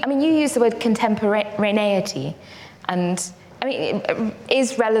 You use the word contemporaneity, and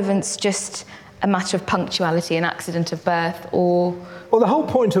is relevance just a matter of punctuality, an accident of birth, or? Well, the whole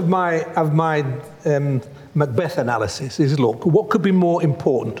point of my Macbeth analysis is, look, what could be more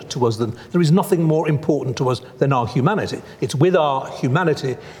important to us than, there is nothing more important to us than our humanity. It's with our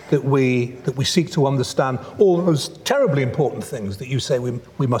humanity that we seek to understand all those terribly important things that you say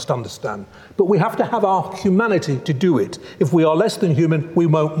we must understand. But we have to have our humanity to do it. If we are less than human, we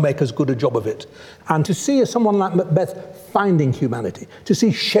won't make as good a job of it. And to see someone like Macbeth finding humanity, to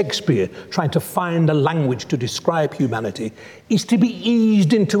see Shakespeare trying to find a language to describe humanity, is to be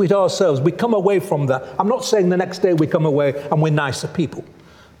eased into it ourselves. We come away from that. I'm not saying the next day we come away and we're nicer people,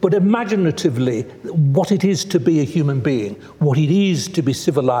 but imaginatively, what it is to be a human being, what it is to be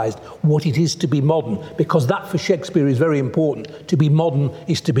civilized, what it is to be modern, because that for Shakespeare is very important. To be modern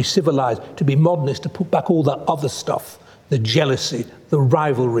is to be civilized. To be modern is to put back all that other stuff. The jealousy, the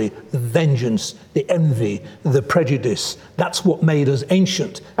rivalry, the vengeance, the envy, the prejudice. That's what made us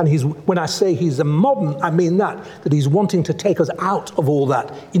ancient. And when I say he's a modern, I mean that he's wanting to take us out of all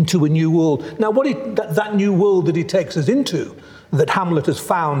that into a new world. Now, that new world that he takes us into, that Hamlet has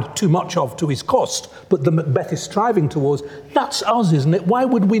found too much of to his cost, but that Macbeth is striving towards, that's us, isn't it? Why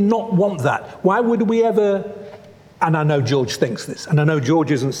would we not want that? Why would we ever... And I know George thinks this, and I know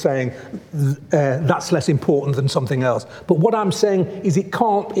George isn't saying that's less important than something else. But what I'm saying is it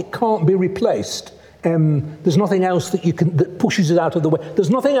can't be replaced. There's nothing else that pushes it out of the way.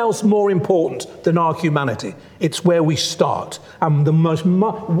 There's nothing else more important than our humanity. It's where we start. And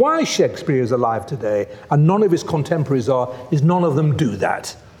why Shakespeare is alive today, and none of his contemporaries are, is none of them do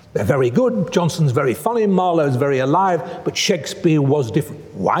that. They're very good. Johnson's very funny. Marlowe's very alive. But Shakespeare was different.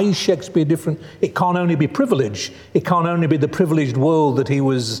 Why is Shakespeare different? It can't only be privilege. It can't only be the privileged world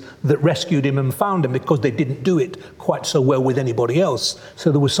that rescued him and found him, because they didn't do it quite so well with anybody else. So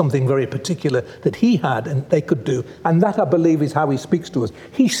there was something very particular that he had and they could do. And that, I believe, is how he speaks to us.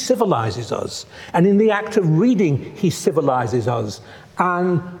 He civilizes us. And in the act of reading, he civilizes us.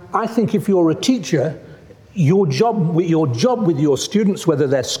 And I think if you're a teacher, Your job with your students, whether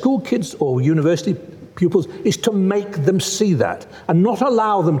they're school kids or university pupils, is to make them see that and not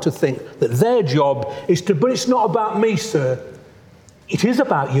allow them to think that their job is to, but it's not about me, sir. It is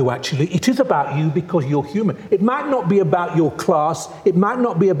about you, actually. It is about you because you're human. It might not be about your class, it might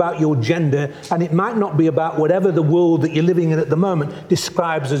not be about your gender, and it might not be about whatever the world that you're living in at the moment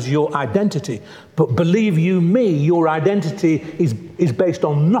describes as your identity. But believe you me, your identity is based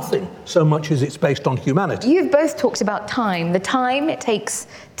on nothing so much as it's based on humanity. You've both talked about time, the time it takes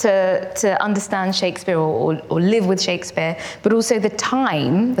to understand Shakespeare or live with Shakespeare, but also the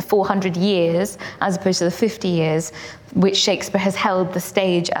time, the 400 years, as opposed to the 50 years, which Shakespeare has held the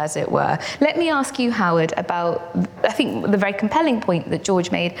stage, as it were. Let me ask you, Howard, about, I think, the very compelling point that George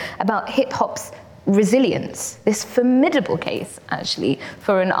made about hip-hop's resilience, this formidable case, actually,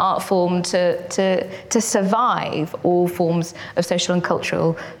 for an art form to survive all forms of social and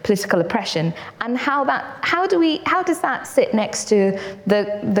cultural political oppression, and how does that sit next to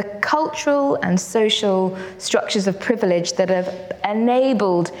the cultural and social structures of privilege that have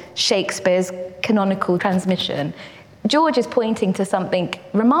enabled Shakespeare's canonical transmission? George is pointing to something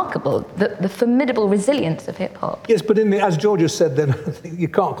remarkable, the formidable resilience of hip-hop. Yes, but as George has said, then you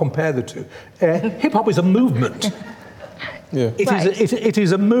can't compare the two. Hip-hop is a movement. Yeah. It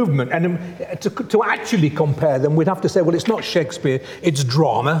is a movement, and to actually compare them, we'd have to say, well, it's not Shakespeare, it's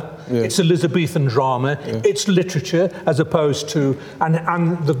drama, it's Elizabethan drama, it's literature, as opposed to,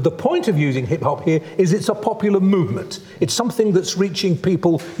 and the point of using hip-hop here is it's a popular movement. It's something that's reaching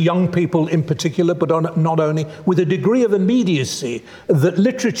people, young people in particular, but not only, with a degree of immediacy that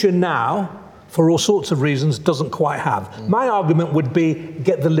literature now, for all sorts of reasons, doesn't quite have. My argument would be,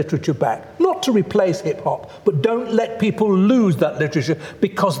 get the literature back. Not to replace hip-hop, but don't let people lose that literature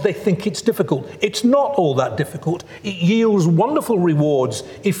because they think it's difficult. It's not all that difficult. It yields wonderful rewards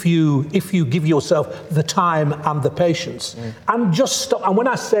if you give yourself the time and the patience. And just stop. And when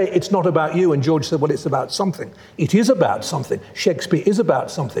I say it's not about you, and George said, well, it's about something. It is about something. Shakespeare is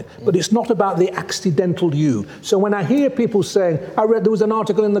about something. But it's not about the accidental you. So when I hear people saying, there was an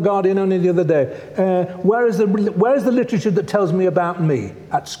article in The Guardian only the other day, where is the literature that tells me about me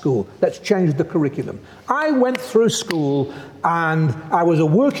at school? Let's change the curriculum. I went through school and I was a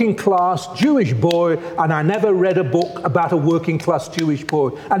working class Jewish boy, and I never read a book about a working class Jewish boy.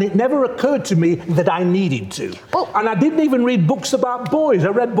 And it never occurred to me that I needed to. And I didn't even read books about boys. I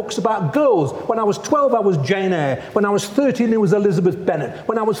read books about girls. When I was 12, I was Jane Eyre. When I was 13, it was Elizabeth Bennet.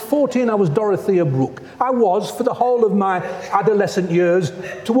 When I was 14, I was Dorothea Brooke. I was, for the whole of my adolescent years,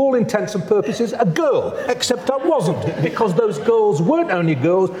 to all intents and purposes, a girl, except I wasn't, because those girls weren't only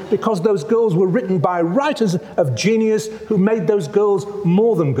girls, because those girls were written by writers of genius who made those girls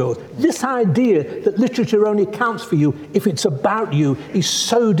more than girls. This idea that literature only counts for you if it's about you is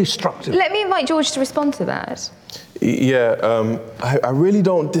so destructive. Let me invite George to respond to that. Yeah, I really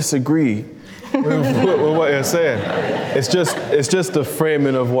don't disagree with what you're saying. It's just the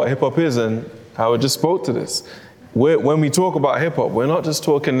framing of what hip-hop is, and Howard just spoke to this. When we talk about hip-hop, we're not just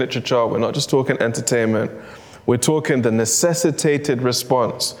talking literature, we're not just talking entertainment, we're talking the necessitated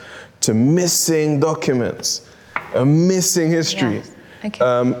response to missing documents, a missing history, Yes.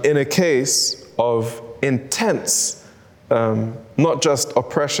 Okay. in a case of intense, not just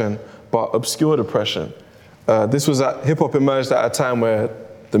oppression, but obscured oppression. Hip-hop emerged at a time where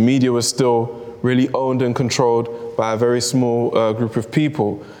the media was still really owned and controlled by a very small group of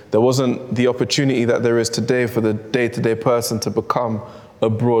people. There wasn't the opportunity that there is today for the day-to-day person to become a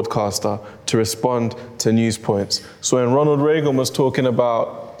broadcaster, to respond to news points. So when Ronald Reagan was talking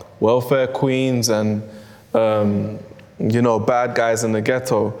about welfare queens and bad guys in the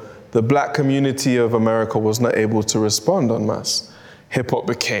ghetto, the black community of America was not able to respond en masse. Hip-hop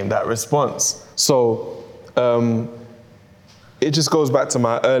became that response. So it just goes back to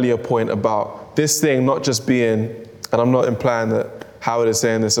my earlier point about this thing not just being, and I'm not implying that Howard is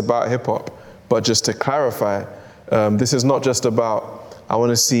saying this about hip-hop, but just to clarify, this is not just about, I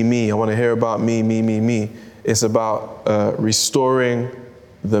want to see me, I want to hear about me, me, me, me. It's about restoring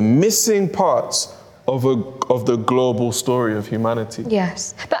the missing parts of the global story of humanity.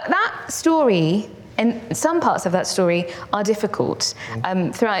 Yes, that story, and some parts of that story are difficult.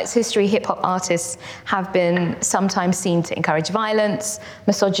 Throughout its history, hip-hop artists have been sometimes seen to encourage violence,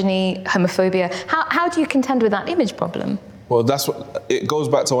 misogyny, homophobia. How do you contend with that image problem? Well, it goes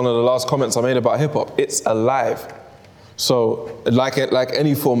back to one of the last comments I made about hip-hop. It's alive. So, like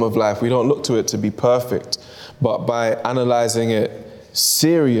any form of life, we don't look to it to be perfect, but by analyzing it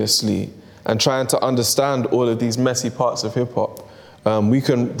seriously and trying to understand all of these messy parts of hip-hop, we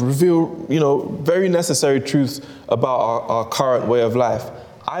can reveal, very necessary truths about our current way of life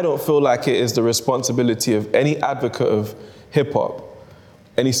I don't feel like it is the responsibility of any advocate of hip-hop,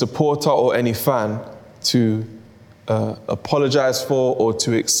 any supporter or any fan to apologize for or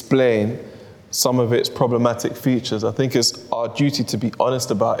to explain some of its problematic features. I think it's our duty to be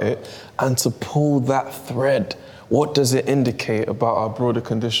honest about it and to pull that thread. What does it indicate about our broader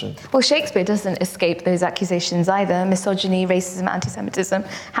condition? Well, Shakespeare doesn't escape those accusations either. Misogyny, racism, anti-Semitism.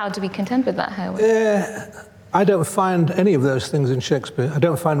 How do we contend with that, Hereward? I don't find any of those things in Shakespeare. I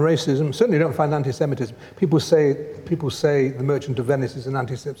don't find racism, certainly don't find anti-Semitism. People say The Merchant of Venice is an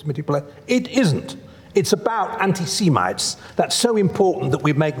anti-Semitic play. It isn't. It's about anti-Semites. That's so important that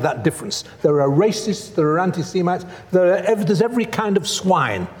we make that difference. There are racists, there are anti-Semites, there's every kind of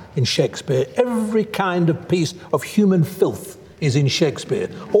swine in Shakespeare. Every kind of piece of human filth is in Shakespeare.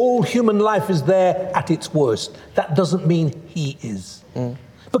 All human life is there at its worst. That doesn't mean he is.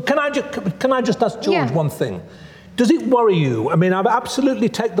 But can I just ask George one thing? Does it worry you? I mean, I absolutely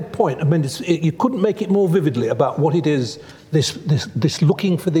take the point. I mean, you couldn't make it more vividly about what it is, this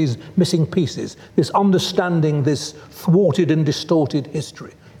looking for these missing pieces, this understanding this thwarted and distorted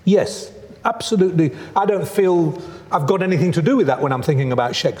history. Yes, absolutely. I don't feel I've got anything to do with that when I'm thinking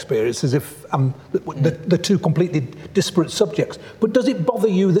about Shakespeare. It's as if the two completely disparate subjects. But does it bother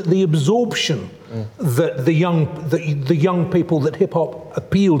you that the absorption that the young people that hip-hop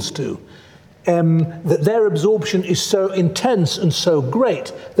appeals to, that their absorption is so intense and so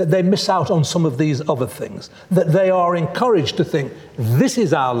great that they miss out on some of these other things, that they are encouraged to think, this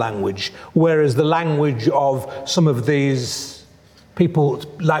is our language, whereas the language of some of these people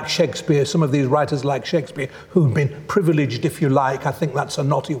like Shakespeare, some of these writers like Shakespeare, who've been privileged, if you like, I think that's a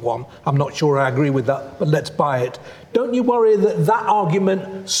knotty one, I'm not sure I agree with that, but let's buy it. Don't you worry that that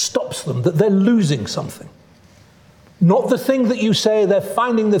argument stops them, that they're losing something? Not the thing that you say, they're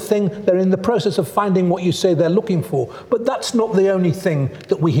finding the thing, they're in the process of finding what you say they're looking for. But that's not the only thing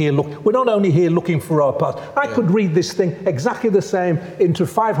that we here look. We're not only here looking for our past. I could read this thing exactly the same into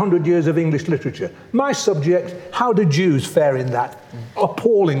 500 years of English literature. My subject, how do Jews fare in that?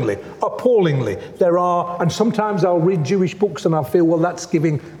 Appallingly. There are, and sometimes I'll read Jewish books and I'll feel, well, that's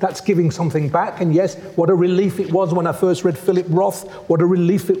giving something back. And yes, what a relief it was when I first read Philip Roth. What a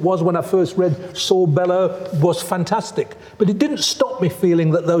relief it was when I first read Saul Bellow. Was fantastic. But it didn't stop me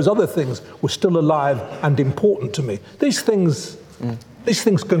feeling that those other things were still alive and important to me. These things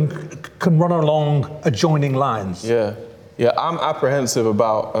can run along adjoining lines. Yeah, I'm apprehensive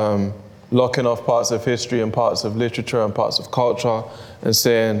about locking off parts of history and parts of literature and parts of culture and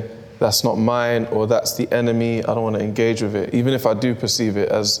saying that's not mine or that's the enemy, I don't want to engage with it, even if I do perceive it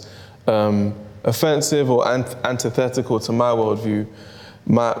as offensive or antithetical to my worldview.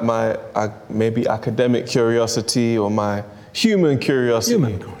 My maybe academic curiosity or my human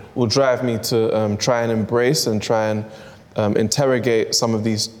curiosity will drive me to try and embrace and try and interrogate some of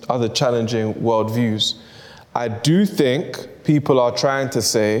these other challenging worldviews. I do think people are trying to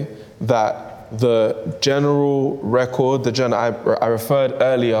say that the general record, I referred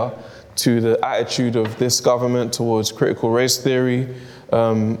earlier to the attitude of this government towards critical race theory.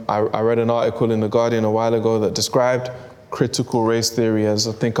 I read an article in The Guardian a while ago that described critical race theory as,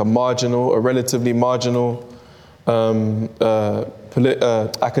 I think, a relatively marginal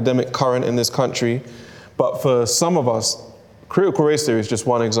academic current in this country. But for some of us, critical race theory is just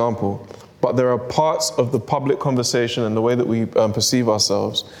one example. But there are parts of the public conversation and the way that we perceive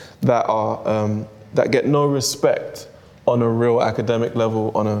ourselves that get no respect on a real academic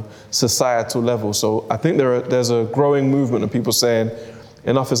level, on a societal level. So I think there's a growing movement of people saying,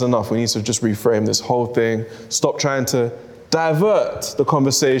 enough is enough. We need to just reframe this whole thing. Stop trying to divert the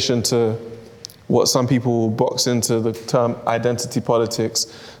conversation to what some people will box into the term identity politics.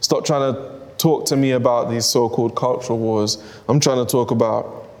 Stop trying to talk to me about these so-called cultural wars. I'm trying to talk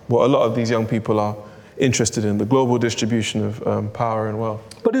about what a lot of these young people are interested in, the global distribution of power and wealth.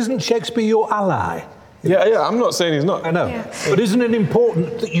 But isn't Shakespeare your ally? Yeah, I'm not saying he's not. I know. Yeah. But isn't it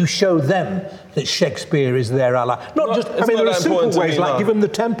important that you show them that Shakespeare is their ally? There are simple ways, like give them The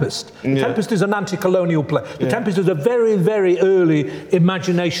Tempest. The Tempest is an anti-colonial play. The Tempest is a very, very early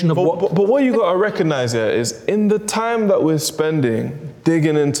imagination of what... But what you got to recognise here is, in the time that we're spending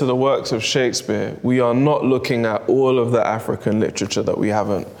digging into the works of Shakespeare, we are not looking at all of the African literature that we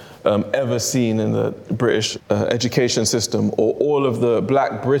haven't ever seen in the British education system, or all of the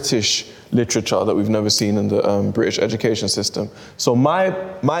Black British literature that we've never seen in the British education system. So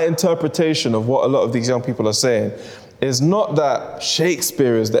my interpretation of what a lot of these young people are saying is not that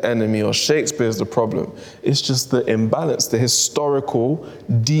Shakespeare is the enemy or Shakespeare is the problem. It's just the imbalance, the historical,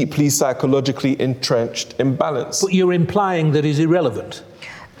 deeply psychologically entrenched imbalance. But you're implying that he's irrelevant.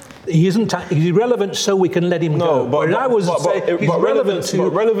 He's irrelevant, so we can let him go.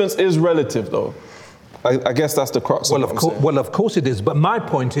 Relevance is relative, though. I guess that's the crux of it. Well, of course it is. But my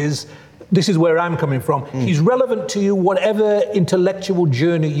point is, this is where I'm coming from. He's relevant to you, whatever intellectual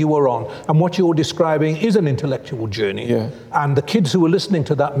journey you are on. And what you're describing is an intellectual journey. Yeah. And the kids who are listening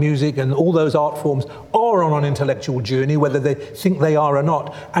to that music and all those art forms are on an intellectual journey, whether they think they are or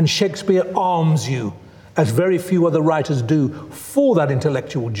not. And Shakespeare arms you, as very few other writers do, for that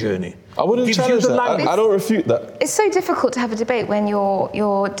intellectual journey. I wouldn't challenge that. I don't refute that. It's so difficult to have a debate when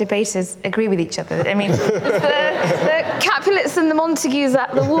your debaters agree with each other. I mean, the Capulets and the Montagues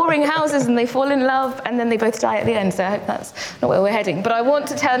at the warring houses, and they fall in love, and then they both die at the end. So I hope that's not where we're heading. But I want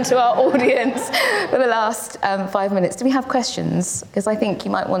to turn to our audience for the last 5 minutes. Do we have questions? Because I think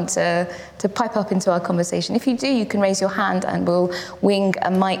you might want to pipe up into our conversation. If you do, you can raise your hand, and we'll wing a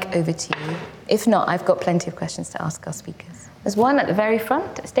mic over to you. If not, I've got plenty of questions to ask our speakers. There's one at the very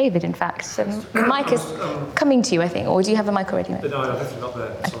front. It's David, in fact. So the mic is coming to you, I think. Or do you have a mic already? No, definitely not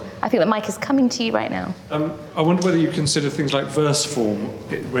there. Sorry. I think the mic is coming to you right now. I wonder whether you consider things like verse form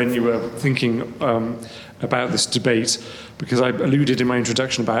when you were thinking about this debate, because I alluded in my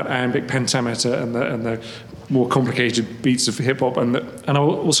introduction about iambic pentameter and the more complicated beats of hip-hop, and I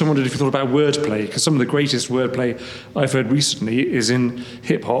also wondered if you thought about wordplay, because some of the greatest wordplay I've heard recently is in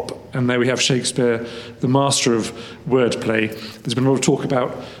hip-hop, and there we have Shakespeare, the master of wordplay. There's been a lot of talk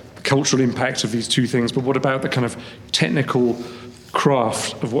about the cultural impact of these two things, but what about the kind of technical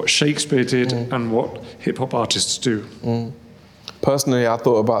craft of what Shakespeare did and what hip-hop artists do? Personally, I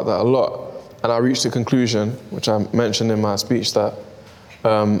thought about that a lot, and I reached a conclusion, which I mentioned in my speech, that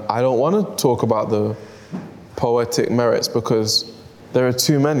I don't want to talk about the poetic merits because there are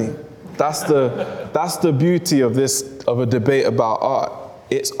too many. That's the beauty of a debate about art.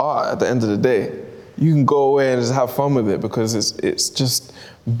 It's art at the end of the day. You can go away and just have fun with it because it's just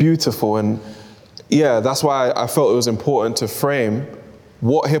beautiful. And yeah, that's why I felt it was important to frame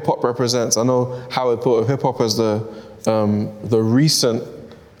what hip hop represents. I know Howard thought of hip hop as the recent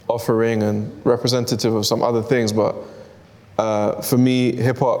offering and representative of some other things, but for me,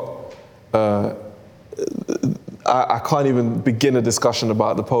 hip hop, I can't even begin a discussion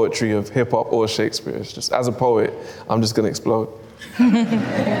about the poetry of hip hop or Shakespeare. It's just, as a poet, I'm just going to explode.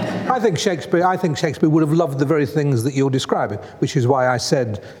 I think Shakespeare would have loved the very things that you're describing, which is why I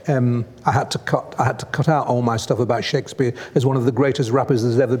said I had to cut out all my stuff about Shakespeare as one of the greatest rappers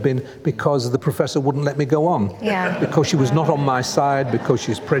there's ever been, because the professor wouldn't let me go on. Yeah. Because she was not on my side, because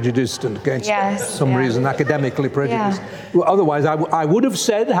she's prejudiced and against some reason, academically prejudiced. Yeah. Well, otherwise, I would have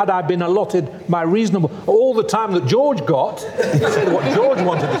said, had I been allotted my reasonable, all the time that George got, said what George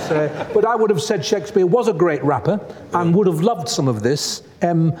wanted to say, but I would have said Shakespeare was a great rapper and would have loved some of this.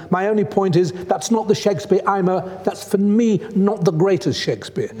 My only point is that's not the Shakespeare that's for me not the greatest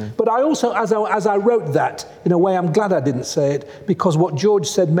Shakespeare. But I also, as I wrote that, in a way I'm glad I didn't say it, because what George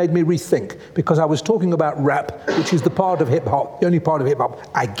said made me rethink, because I was talking about rap, which is the part of hip hop, the only part of hip hop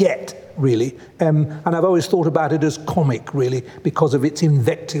I get, really. And I've always thought about it as comic, really, because of its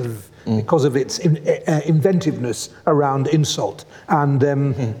invective, because of its inventiveness around insult. And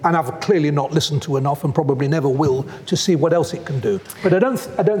I've clearly not listened to enough, and probably never will, to see what else it can do. But I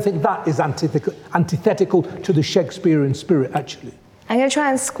don't think that is antithetical to the Shakespearean spirit, actually. I'm going to try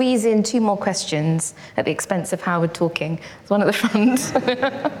and squeeze in 2 more questions at the expense of Howard talking. There's one at the front.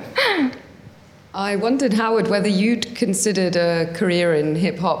 I wondered, Howard, whether you'd considered a career in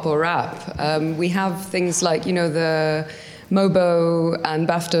hip-hop or rap. We have things like, the Mobo and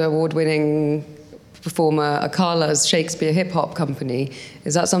BAFTA award-winning performer Akala's Shakespeare hip-hop company.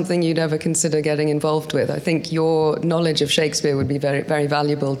 Is that something you'd ever consider getting involved with? I think your knowledge of Shakespeare would be very, very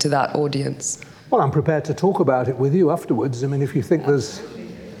valuable to that audience. Well, I'm prepared to talk about it with you afterwards. I mean, if you think there's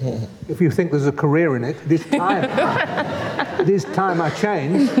a career in it, it is time. It is time I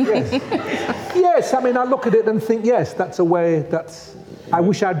change. Yes, I mean, I look at it and think, yes, that's a way, I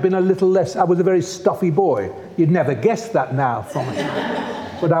wish I'd been a little less, I was a very stuffy boy. You'd never guess that now from me.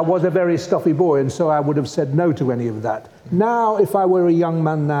 But I was a very stuffy boy, and so I would have said no to any of that. Now, if I were a young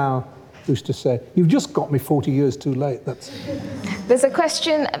man now, who's to say, you've just got me 40 years too late. There's a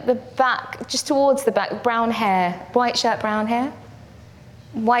question at the back, just towards the back, brown hair. White shirt, brown hair?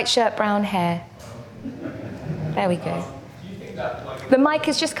 White shirt, brown hair. There we go. The mic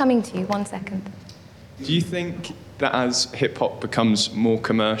is just coming to you, 1 second. Do you think that as hip-hop becomes more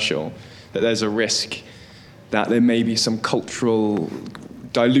commercial, that there's a risk that there may be some cultural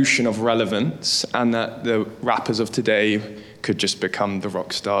dilution of relevance and that the rappers of today could just become the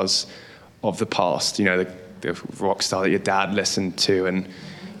rock stars of the past, the rock star that your dad listened to, and,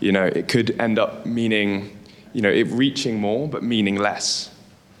 it could end up meaning, it reaching more but meaning less?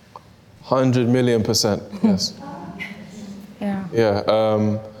 100 million%, yes. Yeah.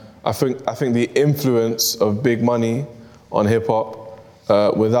 Yeah, I think the influence of big money on hip hop,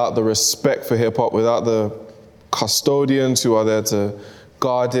 without the respect for hip hop, without the custodians who are there to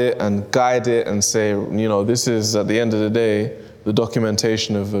guard it and guide it and say, you know, this is at the end of the day the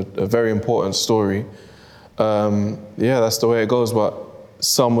documentation of a very important story. Yeah, that's the way it goes. But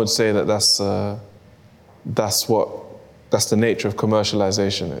some would say that that's the nature of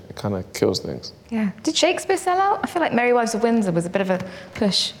commercialization. It kind of kills things. Yeah. Did Shakespeare sell out? I feel like Merry Wives of Windsor was a bit of a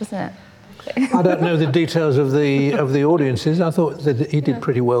push, wasn't it? I don't know the details of the audiences. I thought that he did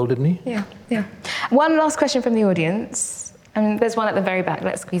pretty well, didn't he? Yeah, yeah. One last question from the audience. There's one at the very back.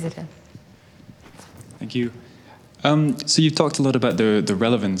 Let's squeeze it in. Thank you. So you've talked a lot about the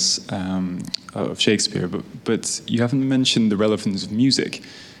relevance of Shakespeare, but you haven't mentioned the relevance of music.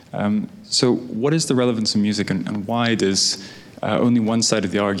 So what is the relevance of music, and why does only one side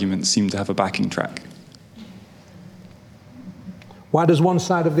of the argument seem to have a backing track? Why does one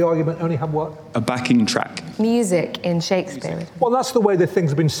side of the argument only have what? A backing track. Music in Shakespeare. Well, that's the way the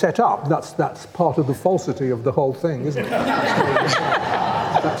thing's been set up. That's part of the falsity of the whole thing, isn't it?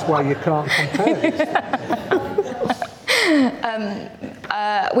 That's why you can't compare it.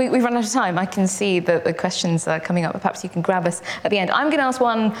 We've run out of time. I can see that the questions are coming up, but perhaps you can grab us at the end. I'm going to ask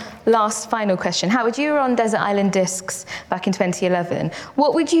one last final question. Howard, you were on Desert Island Discs back in 2011.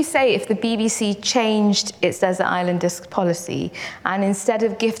 What would you say if the BBC changed its Desert Island Discs policy and instead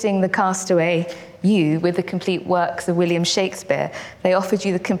of gifting the castaway you with the complete works of William Shakespeare, they offered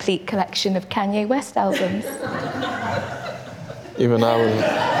you the complete collection of Kanye West albums? Even I would.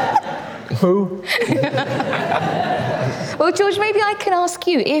 Who? Well, George, maybe I can ask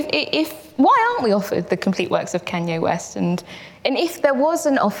you, if why aren't we offered the complete works of Kanye West? And if there was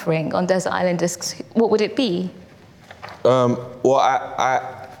an offering on Desert Island Discs, what would it be? Well,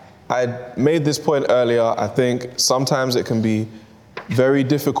 I made this point earlier. I think sometimes it can be very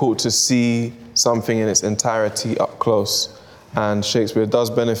difficult to see something in its entirety up close. And Shakespeare does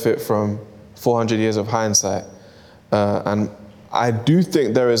benefit from 400 years of hindsight. And I do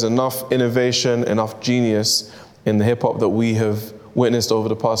think there is enough innovation, enough genius in the hip hop that we have witnessed over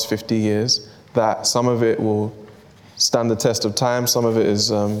the past 50 years that some of it will stand the test of time, some of it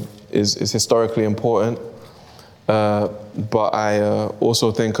is historically important. But I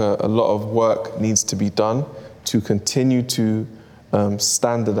also think a lot of work needs to be done to continue to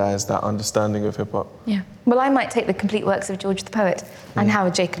standardize that understanding of hip hop. Yeah. Well, I might take the complete works of George the Poet and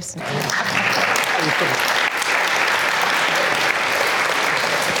Howard Jacobson.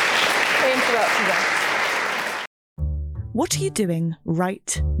 What are you doing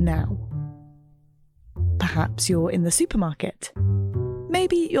right now? Perhaps you're in the supermarket.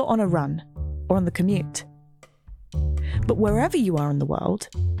 Maybe you're on a run or on the commute. But wherever you are in the world,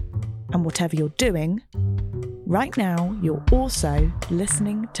 and whatever you're doing, right now you're also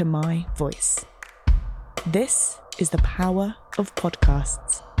listening to my voice. This is the power of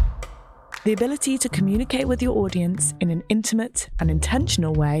podcasts. The ability to communicate with your audience in an intimate and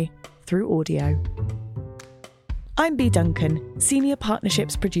intentional way through audio. I'm Bea Duncan, Senior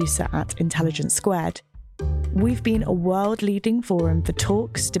Partnerships Producer at Intelligence Squared. We've been a world-leading forum for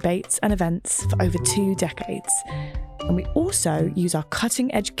talks, debates and events for over 2 decades. And we also use our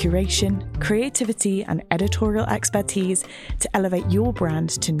cutting-edge curation, creativity and editorial expertise to elevate your brand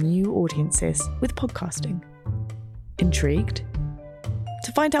to new audiences with podcasting. Intrigued?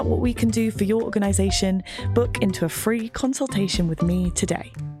 To find out what we can do for your organisation, book into a free consultation with me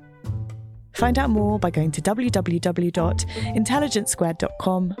today. Find out more by going to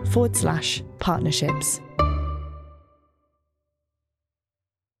www.intelligencesquared.com/partnerships.